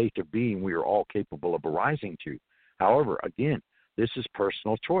is a state of being we are all capable of arising to. However, again, this is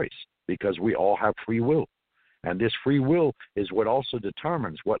personal choice, because we all have free will. And this free will is what also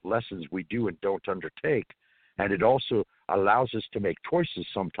determines what lessons we do and don't undertake. And it also allows us to make choices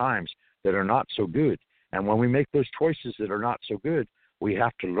sometimes that are not so good. And when we make those choices that are not so good, we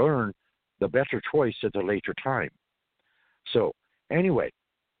have to learn the better choice at a later time. So, anyway,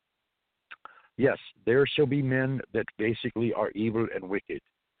 yes, there shall be men that basically are evil and wicked.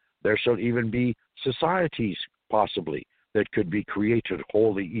 There shall even be societies, possibly, that could be created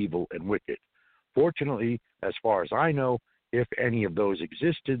wholly evil and wicked. Fortunately, as far as I know, if any of those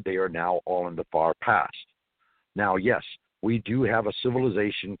existed, they are now all in the far past. Now, yes, we do have a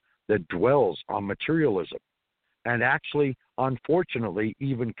civilization that dwells on materialism and actually, unfortunately,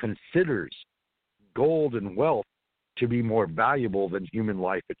 even considers gold and wealth to be more valuable than human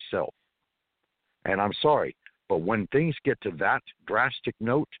life itself. And I'm sorry, but when things get to that drastic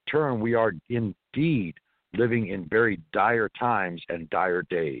turn, we are indeed living in very dire times and dire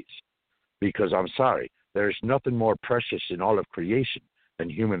days. Because I'm sorry, there's nothing more precious in all of creation than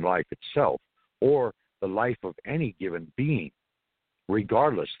human life itself, or the life of any given being,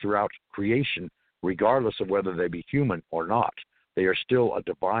 regardless throughout creation, regardless of whether they be human or not. They are still a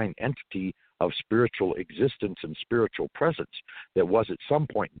divine entity of spiritual existence and spiritual presence that was at some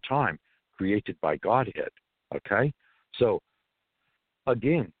point in time created by Godhead. Okay? So,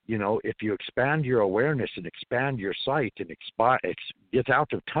 again, if you expand your awareness and expand your sight and get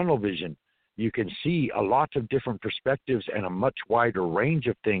out of tunnel vision, you can see a lot of different perspectives and a much wider range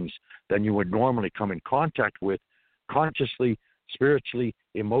of things than you would normally come in contact with consciously, spiritually,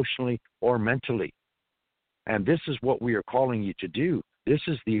 emotionally, or mentally. And this is what we are calling you to do. This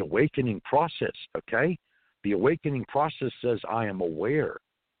is the awakening process, okay? The awakening process says, I am aware.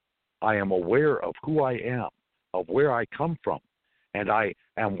 I am aware of who I am, of where I come from, and I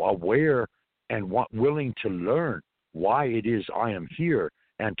am aware and willing to learn why it is I am here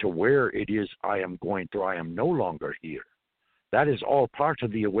and to where it is I am going through. I am no longer here. That is all part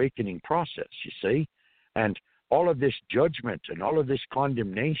of the awakening process, you see? And all of this judgment and all of this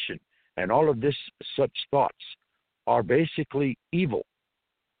condemnation and all of this such thoughts are basically evil.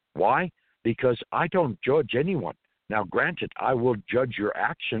 Why? Because I don't judge anyone. Now, granted, I will judge your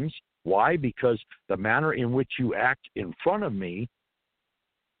actions. Why? Because the manner in which you act in front of me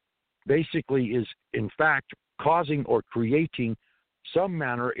basically is, in fact, causing or creating some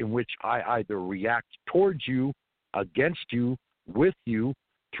manner in which I either react towards you, against you, with you,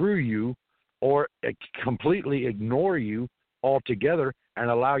 through you, or completely ignore you altogether and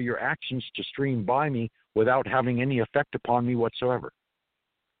allow your actions to stream by me without having any effect upon me whatsoever.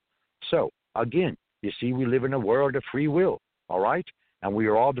 So, again, you see, we live in a world of free will, all right? And we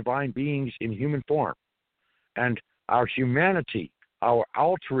are all divine beings in human form. And our humanity, our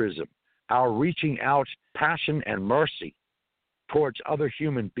altruism, our reaching out passion and mercy towards other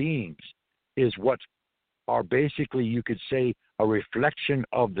human beings is what are basically, you could say, a reflection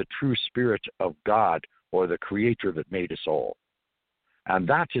of the true spirit of God or the Creator that made us all. And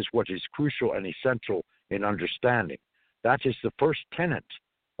that is what is crucial and essential in understanding. That is the first tenet,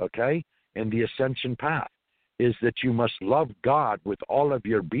 okay, in the ascension path, is that you must love God with all of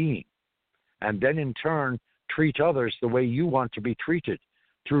your being, and then in turn treat others the way you want to be treated,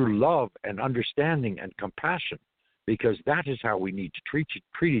 through love and understanding and compassion, because that is how we need to treat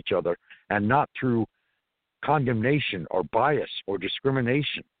each other, and not through condemnation or bias or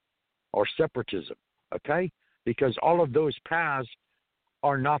discrimination or separatism, okay? because all of those paths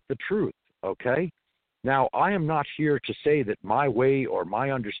are not the truth, okay? Now, I am not here to say that my way or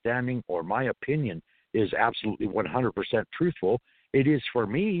my understanding or my opinion is absolutely 100% truthful. It is for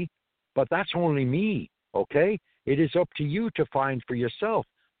me, but that's only me, okay? It is up to you to find for yourself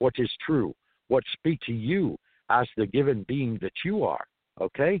what is true, what speak to you as the given being that you are,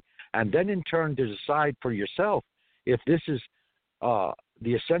 okay? And then in turn to decide for yourself if this is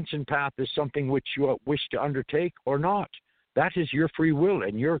the ascension path is something which you wish to undertake or not. That is your free will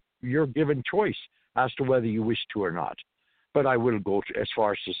and your given choice as to whether you wish to or not. But I will go as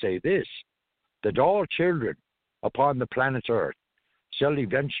far as to say this, that all children upon the planet Earth shall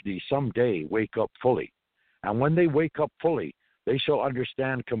eventually someday wake up fully. And when they wake up fully, they shall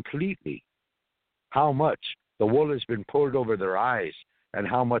understand completely how much the wool has been pulled over their eyes and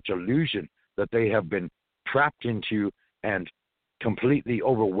how much illusion that they have been trapped into and completely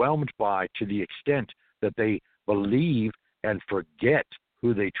overwhelmed by, to the extent that they believe and forget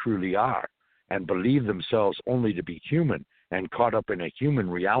who they truly are and believe themselves only to be human and caught up in a human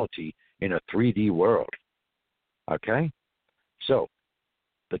reality in a 3D world. Okay? So,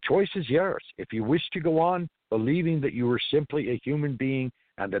 the choice is yours. If you wish to go on believing that you are simply a human being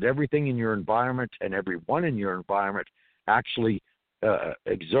and that everything in your environment and everyone in your environment actually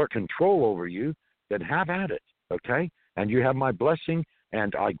exert control over you, then have at it, okay? And you have my blessing,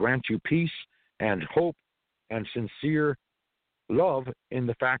 and I grant you peace and hope and sincere love, in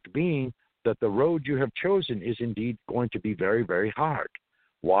the fact being that the road you have chosen is indeed going to be very, very hard.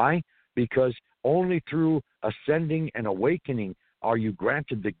 Why? Because only through ascending and awakening are you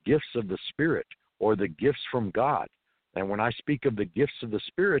granted the gifts of the Spirit or the gifts from God. And when I speak of the gifts of the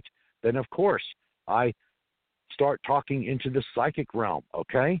Spirit, then of course I start talking into the psychic realm,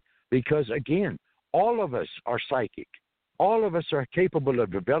 okay? Because again, all of us are psychic. All of us are capable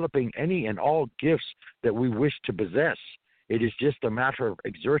of developing any and all gifts that we wish to possess. It is just a matter of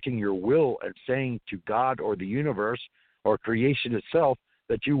exerting your will and saying to God or the universe or creation itself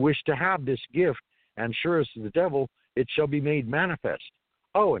that you wish to have this gift, and sure as the devil, it shall be made manifest.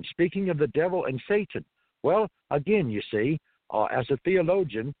 Oh, and speaking of the devil and Satan, well, again, you see, as a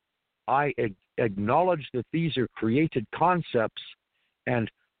theologian, I acknowledge that these are created concepts and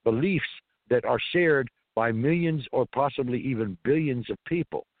beliefs that are shared by millions or possibly even billions of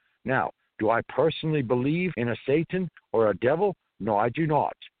people. Now, do I personally believe in a Satan or a devil? No, I do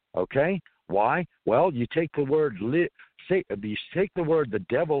not. Okay? Why? Well, you take the word you take the word the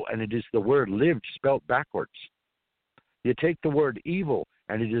devil, and it is the word lived spelled backwards. You take the word evil,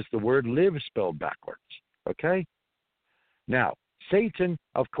 and it is the word live spelled backwards. Okay? Now, Satan,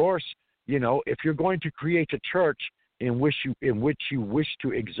 of course, if you're going to create a church in which you wish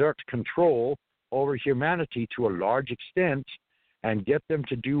to exert control over humanity to a large extent and get them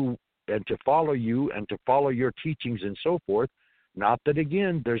to do and to follow you and to follow your teachings and so forth, not that,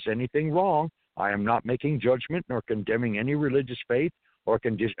 again, there's anything wrong. I am not making judgment nor condemning any religious faith or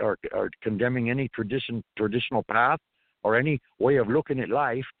condemning any traditional path or any way of looking at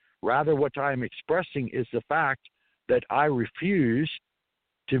life. Rather, what I am expressing is the fact that I refuse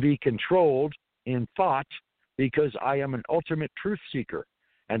to be controlled in thought, because I am an ultimate truth seeker,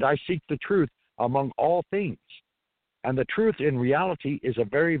 and I seek the truth among all things. And the truth in reality is a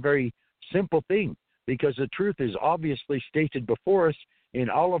very, very simple thing, because the truth is obviously stated before us in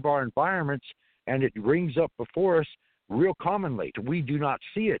all of our environments, and it rings up before us real commonly. We do not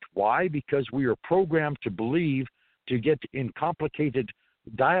see it. Why? Because we are programmed to believe, to get in complicated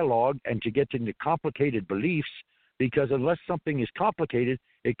dialogue and to get into complicated beliefs, because unless something is complicated,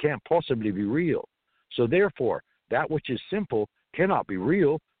 it can't possibly be real. So therefore, that which is simple cannot be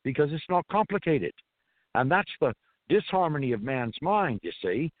real because it's not complicated. And that's the disharmony of man's mind, you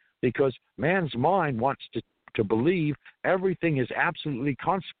see, because man's mind wants to believe everything is absolutely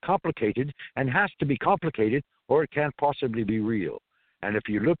complicated and has to be complicated or it can't possibly be real. And if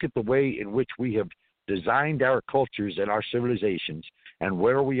you look at the way in which we have designed our cultures and our civilizations and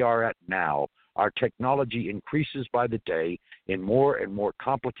where we are at now, our technology increases by the day in more and more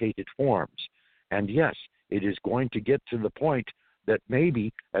complicated forms. And yes, it is going to get to the point that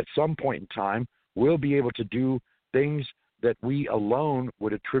maybe at some point in time we'll be able to do things that we alone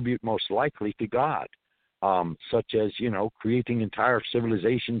would attribute most likely to God, such as, creating entire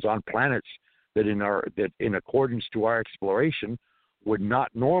civilizations on planets that in accordance to our exploration would not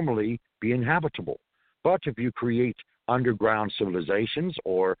normally be inhabitable. But if you create underground civilizations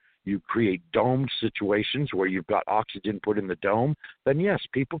or you create domed situations where you've got oxygen put in the dome, then yes,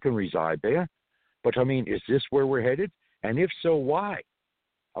 people can reside there. But I mean, is this where we're headed? And if so, why?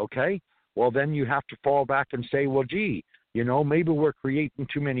 Okay, well then you have to fall back and say, well, gee, maybe we're creating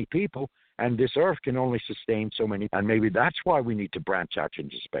too many people And this earth can only sustain so many, and maybe that's why we need to branch out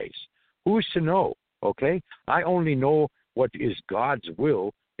into space. Who's to know, okay? I only know what is God's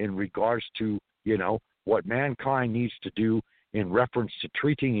will in regards to, what mankind needs to do in reference to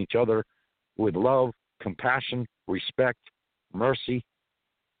treating each other with love, compassion, respect, mercy,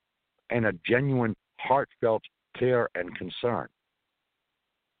 and a genuine, heartfelt care and concern.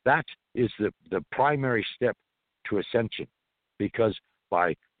 That is the primary step to ascension, because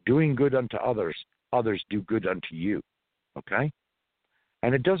by doing good unto others, others do good unto you, okay?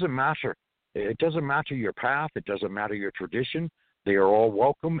 And it doesn't matter. It doesn't matter your path. It doesn't matter your tradition. They are all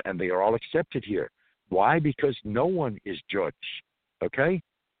welcome and they are all accepted here. Why? Because no one is judged, okay?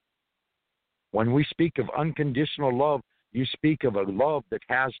 When we speak of unconditional love, you speak of a love that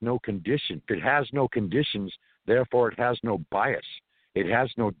has no condition. It has no conditions, therefore it has no bias. It has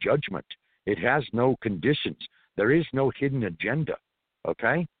no judgment. It has no conditions. There is no hidden agenda,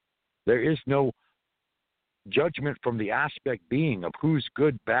 okay? There is no judgment from the aspect being of who's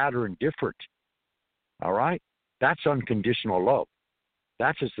good, bad, or indifferent, all right? That's unconditional love.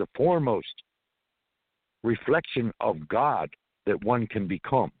 That is the foremost reflection of God that one can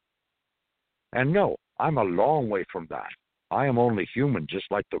become. And no, I'm a long way from that. I am only human,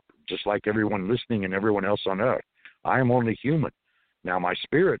 just like everyone listening and everyone else on earth. I am only human. Now, my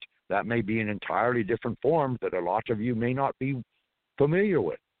spirit, that may be an entirely different form that a lot of you may not be familiar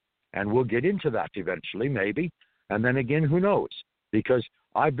with. And we'll get into that eventually, maybe. And then again, who knows? Because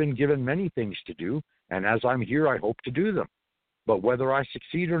I've been given many things to do, and as I'm here, I hope to do them. But whether I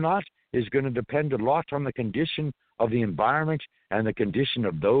succeed or not is going to depend a lot on the condition of the environment and the condition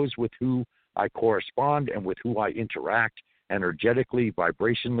of those with who I correspond and with who I interact energetically,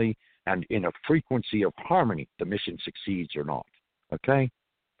 vibrationally, and in a frequency of harmony. The mission succeeds or not. Okay?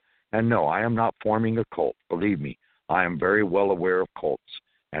 And no, I am not forming a cult. Believe me, I am very well aware of cults.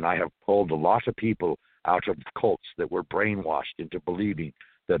 And I have pulled a lot of people out of cults that were brainwashed into believing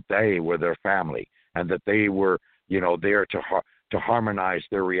that they were their family and that they were, there to harmonize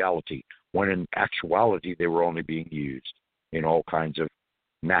their reality, when in actuality they were only being used in all kinds of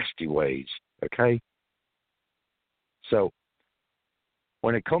nasty ways. Okay? So,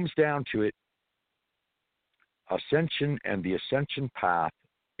 when it comes down to it, ascension and the ascension path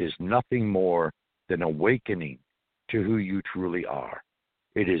is nothing more than awakening to who you truly are.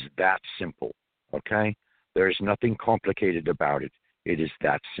 It is that simple, okay? There is nothing complicated about it. It is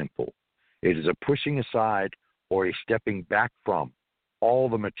that simple. It is a pushing aside or a stepping back from all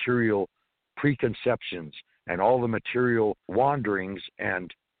the material preconceptions and all the material wanderings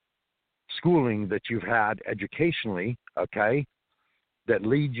and schooling that you've had educationally, okay, that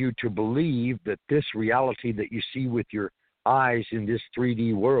lead you to believe that this reality that you see with your eyes in this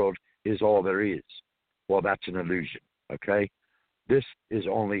 3D world is all there is. Well, that's an illusion, okay? This is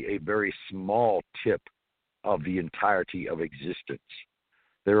only a very small tip of the entirety of existence.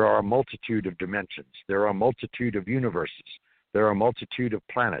 There are a multitude of dimensions. There are a multitude of universes. There are a multitude of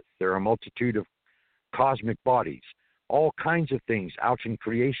planets. There are a multitude of cosmic bodies, all kinds of things out in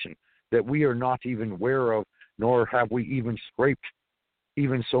creation that we are not even aware of, nor have we even scraped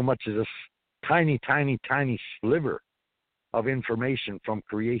even so much as a tiny, tiny, tiny sliver of information from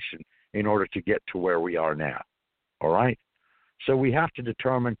creation in order to get to where we are now. All right? So we have to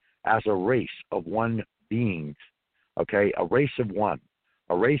determine as a race of one beings, okay, a race of one,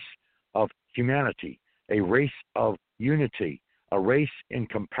 a race of humanity, a race of unity, a race in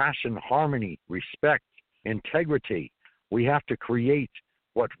compassion, harmony, respect, integrity. We have to create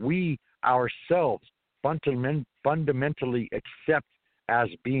what we ourselves fundamentally accept as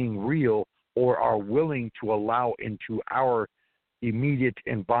being real or are willing to allow into our immediate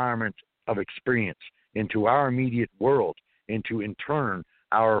environment of experience, into our immediate world, into, in turn,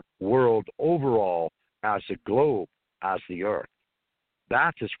 our world overall as a globe, as the earth.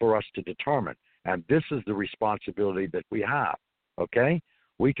 That is for us to determine, and this is the responsibility that we have, okay?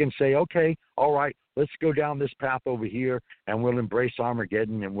 We can say, okay, all right, let's go down this path over here, and we'll embrace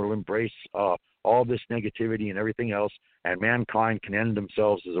Armageddon, and we'll embrace all this negativity and everything else, and mankind can end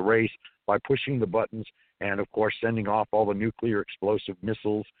themselves as a race by pushing the buttons and, of course, sending off all the nuclear explosive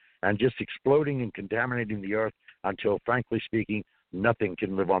missiles and just exploding and contaminating the earth until, frankly speaking, nothing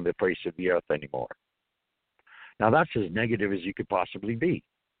can live on the face of the earth anymore. Now, that's as negative as you could possibly be.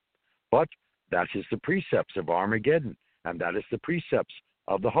 But that is the precepts of Armageddon, and that is the precepts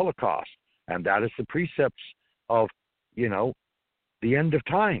of the Holocaust, and that is the precepts of, the end of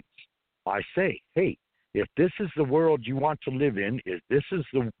times. I say, hey, if this is the world you want to live in, if this is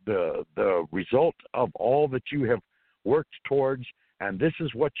the result of all that you have worked towards, and this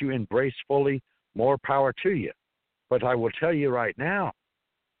is what you embrace fully, more power to you. But I will tell you right now,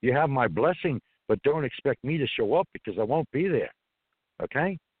 You have my blessing, but don't expect me to show up because I won't be there.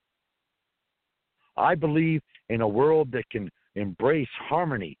 Okay? I believe in a world that can embrace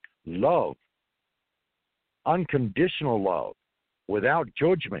harmony, love, unconditional love, without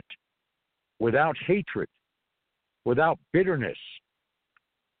judgment, without hatred, without bitterness,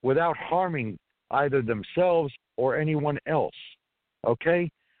 without harming either themselves or anyone else. Okay?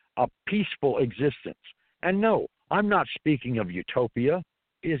 A peaceful existence. And no, I'm not speaking of utopia.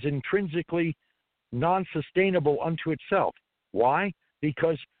 It is intrinsically non-sustainable unto itself. Why?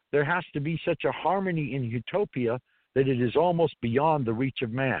 Because there has to be such a harmony in utopia that it is almost beyond the reach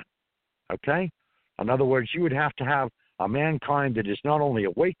of man. Okay? In other words, you would have to have a mankind that is not only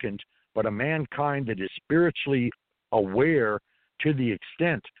awakened, but a mankind that is spiritually aware to the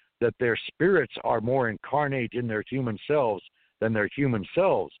extent that their spirits are more incarnate in their human selves than their human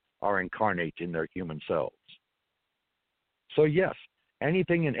selves are incarnate in their human selves. So yes,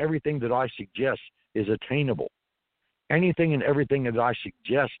 anything and everything that I suggest is attainable. Anything and everything that I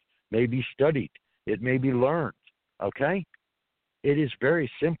suggest may be studied. It may be learned. Okay? It is very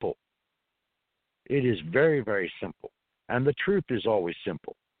simple. It is very, very simple. And the truth is always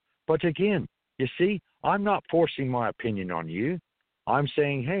simple. But again, you see, I'm not forcing my opinion on you. I'm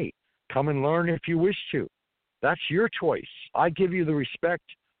saying, hey, come and learn if you wish to. That's your choice. I give you the respect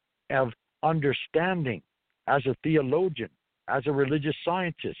of understanding as a theologian, as a religious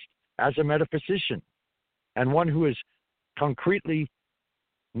scientist, as a metaphysician, and one who has concretely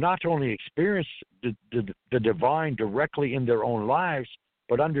not only experienced the divine directly in their own lives,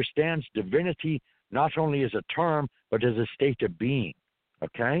 but understands divinity not only as a term, but as a state of being.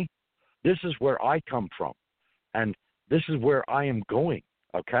 Okay? This is where I come from, and this is where I am going.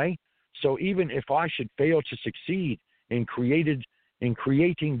 Okay? So even if I should fail to succeed in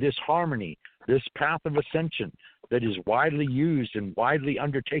creating this harmony, this path of ascension that is widely used and widely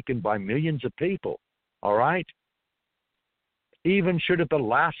undertaken by millions of people, all right? Even should at the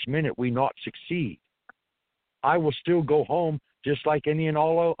last minute we not succeed, I will still go home just like any and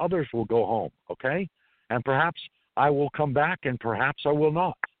all others will go home, okay? And perhaps I will come back and perhaps I will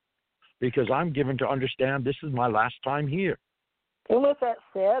not, because I'm given to understand this is my last time here. And with that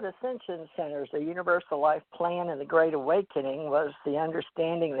said, Ascension Centers, the Universal Life Plan and the Great Awakening was the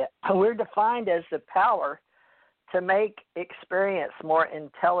understanding that we're defined as the power to make experience more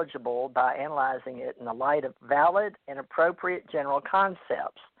intelligible by analyzing it in the light of valid and appropriate general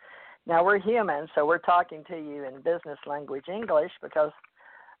concepts. Now, we're human, so we're talking to you in business language English because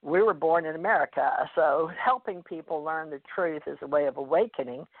we were born in America. So helping people learn the truth is a way of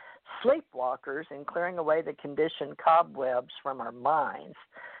awakening sleepwalkers and clearing away the conditioned cobwebs from our minds.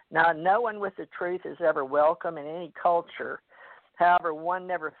 Now, no one with the truth is ever welcome in any culture. However, one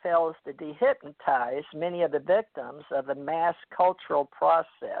never fails to dehypnotize many of the victims of the mass cultural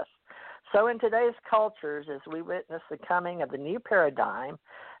process. So in today's cultures, as we witness the coming of the new paradigm,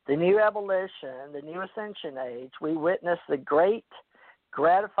 the new evolution, the new ascension age, we witness the great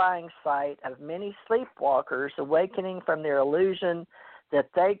gratifying sight of many sleepwalkers awakening from their illusion that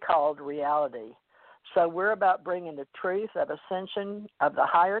they called reality. So we're about bringing the truth of ascension of the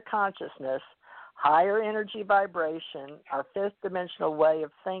higher consciousness, higher energy vibration, our fifth dimensional way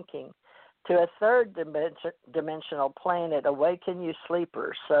of thinking, to a third dimensional planet, awaken you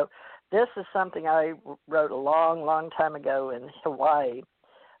sleepers. So this is something I wrote a long, long time ago in Hawaii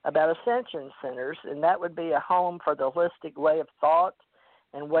about Ascension Centers, and that would be a home for the holistic way of thought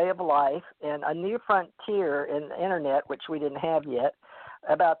and way of life, and a new frontier in the internet, which we didn't have yet,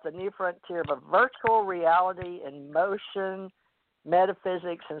 about the new frontier of a virtual reality in motion,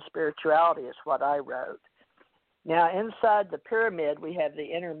 metaphysics, and spirituality is what I wrote. Now, inside the pyramid, we have the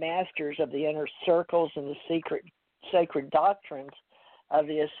inner masters of the inner circles and the sacred doctrines of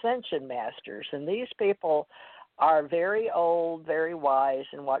the Ascension Masters. And these people are very old, very wise,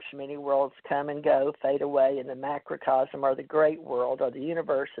 and watch many worlds come and go, fade away in the macrocosm or the great world or the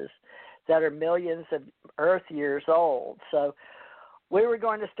universes that are millions of Earth years old. So we were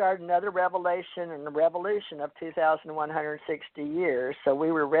going to start another revelation and the revolution of 2,160 years, so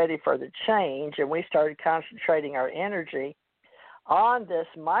we were ready for the change, and we started concentrating our energy on this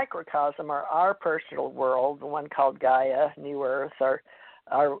microcosm, or our personal world, the one called Gaia, New Earth, or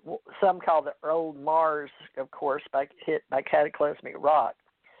some call it old Mars, of course, hit by cataclysmic rock.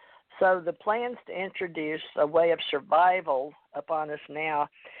 So the plans to introduce a way of survival upon us now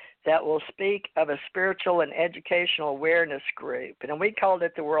that will speak of a spiritual and educational awareness group. And we called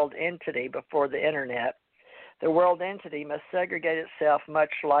it the World Entity before the Internet. The World Entity must segregate itself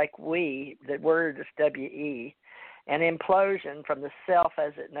much like we, the word is W-E, an implosion from the self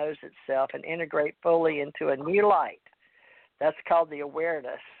as it knows itself and integrate fully into a new light That's called the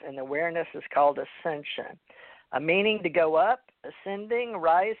awareness, and awareness is called ascension. A meaning to go up, ascending,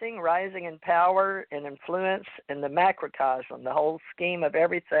 rising in power and influence in the macrocosm, the whole scheme of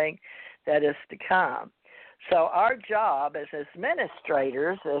everything that is to come. So our job as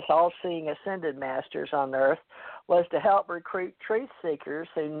administrators, as all-seeing ascended masters on earth, was to help recruit truth seekers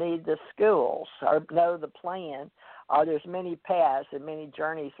who need the schools or know the plan. There's many paths and many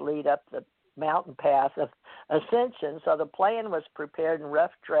journeys lead up the mountain path of ascension. So the plan was prepared in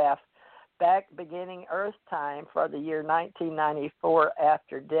rough draft back beginning Earth time for the year 1994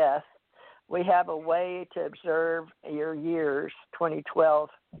 after death. We have a way to observe your years, 2012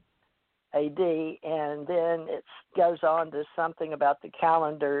 AD, and then it goes on to something about the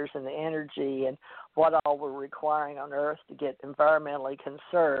calendars and the energy and what all we're requiring on Earth to get environmentally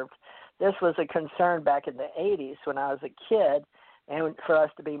conserved. This was a concern back in the 80s when I was a kid, and for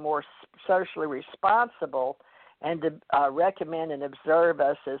us to be more socially responsible and to recommend and observe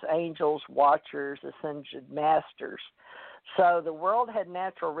us as angels, watchers, ascension masters. So the world had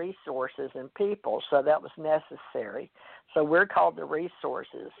natural resources and people, so that was necessary. So we're called the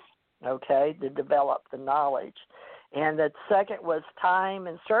resources, okay, to develop the knowledge. And the second was time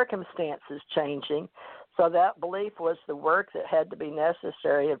and circumstances changing. So that belief was the work that had to be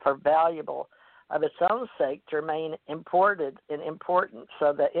necessary and for valuable of its own sake to remain important.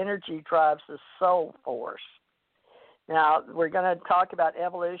 So the energy drives the soul force. Now, we're going to talk about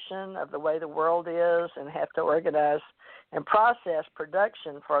evolution of the way the world is and have to organize and process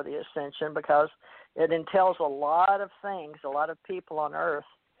production for the ascension because it entails a lot of things, a lot of people on Earth.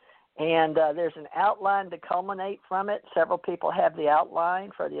 And there's an outline to culminate from it. Several people have the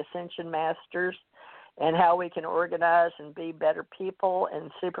outline for the Ascension Masters and how we can organize and be better people and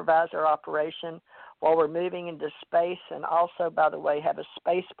supervise our operation while we're moving into space, and also, by the way, have a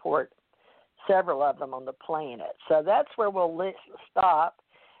spaceport, several of them on the planet. So that's where we'll stop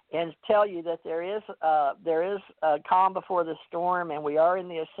and tell you that there is a calm before the storm, and we are in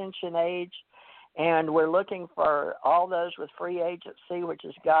the Ascension Age. And we're looking for all those with free agency, which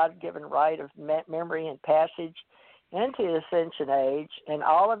is God-given right of memory and passage into the Ascension Age. And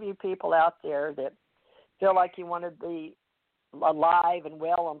all of you people out there that feel like you want to be alive and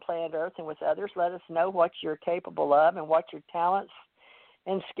well on planet Earth and with others, let us know what you're capable of and what your talents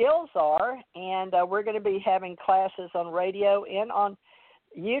and skills are. And we're going to be having classes on radio and on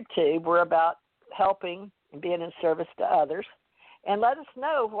YouTube. We're about helping and being in service to others. And let us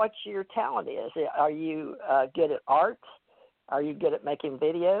know what your talent is. Are you good at art? Are you good at making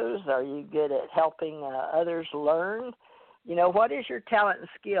videos? Are you good at helping others learn? You know, what is your talent and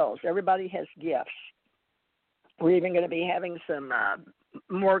skills? Everybody has gifts. We're even going to be having some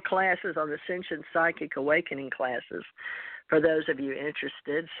more classes on Ascension Psychic Awakening classes for those of you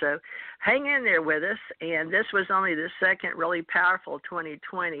interested. So hang in there with us. And this was only the second really powerful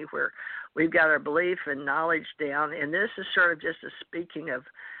 2020 where we've got our belief and knowledge down. And this is sort of just a speaking of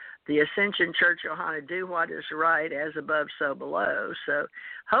the Ascension Church Ohana, do what is right, as above, so below. So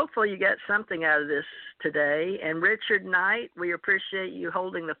hopefully you got something out of this today. And Richard Knight, we appreciate you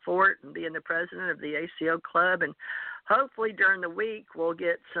holding the fort and being the president of the ACO Club. And hopefully during the week we'll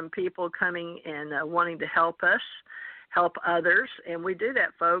get some people coming and wanting to help us, help others. And we do that,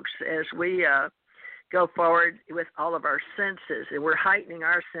 folks, as we go forward with all of our senses. And we're heightening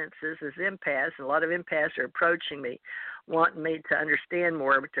our senses as empaths. And a lot of empaths are approaching me, wanting me to understand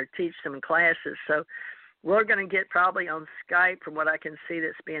more, but to teach some classes. So we're going to get probably on Skype from what I can see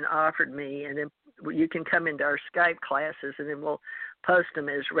that's being offered me. And then you can come into our Skype classes, and then we'll post them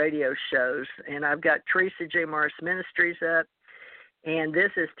as radio shows. And I've got Teresa J. Morris Ministries up. And this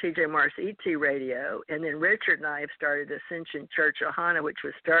is TJ Morris ET Radio. And then Richard and I have started Ascension Church Ohana, which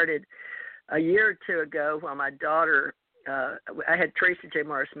was started a year or two ago while my daughter, I had Teresa J.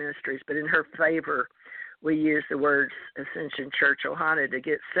 Morris Ministries, but in her favor, we used the words Ascension Church Ohana to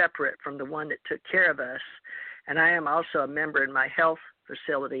get separate from the one that took care of us. And I am also a member in my health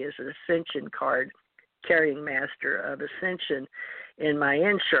facility as an Ascension card carrying master of Ascension in my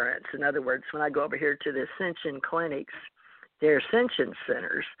insurance. In other words, when I go over here to the Ascension clinics, they're Ascension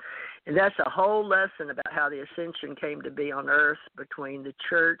centers. And that's a whole lesson about how the Ascension came to be on earth between the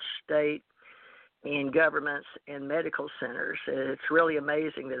church, state, and governments and medical centers. It's really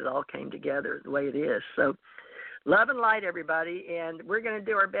amazing that it all came together the way it is. So love and light, everybody. And we're going to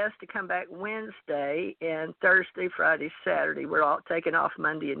do our best to come back Wednesday and Thursday, Friday, Saturday. We're all taking off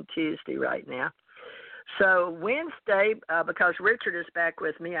Monday and Tuesday right now. So Wednesday, because Richard is back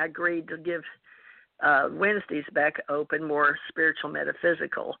with me, I agreed to give Wednesdays back open, more spiritual,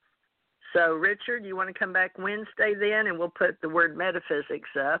 metaphysical. So, Richard, you want to come back Wednesday then, and we'll put the word metaphysics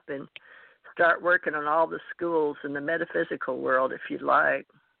up, and start working on all the schools in the metaphysical world if you'd like.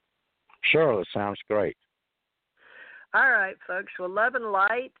 Sure, that sounds great. All right, folks. Well, love and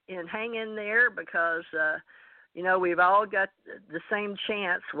light, and hang in there because, we've all got the same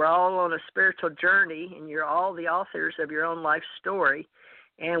chance. We're all on a spiritual journey, and you're all the authors of your own life story.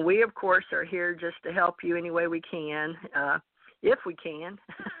 And we, of course, are here just to help you any way we can, if we can.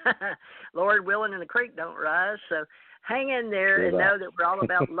 Lord willing and the creek don't rise. So hang in there and know that we're all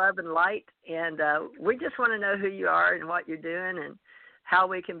about love and light. And we just want to know who you are and what you're doing and how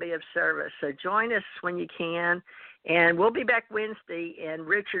we can be of service. So join us when you can. And we'll be back Wednesday, and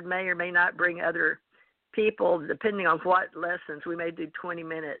Richard may or may not bring other people, depending on what lessons. We may do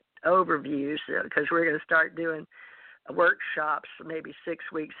 20-minute overviews because we're going to start doing workshops maybe 6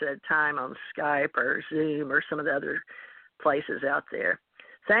 weeks at a time on Skype or Zoom or some of the other places out there.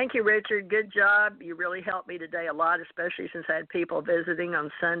 Thank you, Richard. Good job. You really helped me today a lot, especially since I had people visiting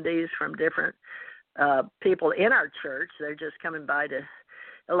on Sundays from different people in our church. They're just coming by to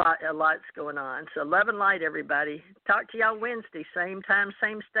a lot's going on. So love and light, everybody. Talk to y'all Wednesday, same time,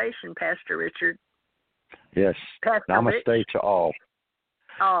 same station, Pastor Richard. Yes. Pastor Namaste Rich. to all.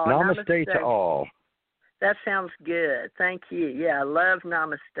 Oh, namaste to all. That sounds good. Thank you. Yeah, I love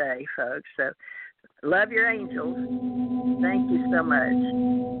namaste, folks. So love your angels. Thank you so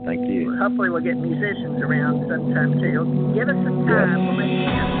much. Thank you. Hopefully we'll get musicians around sometime too. Give us some time. Yes. We'll let you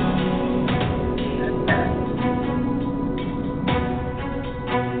know.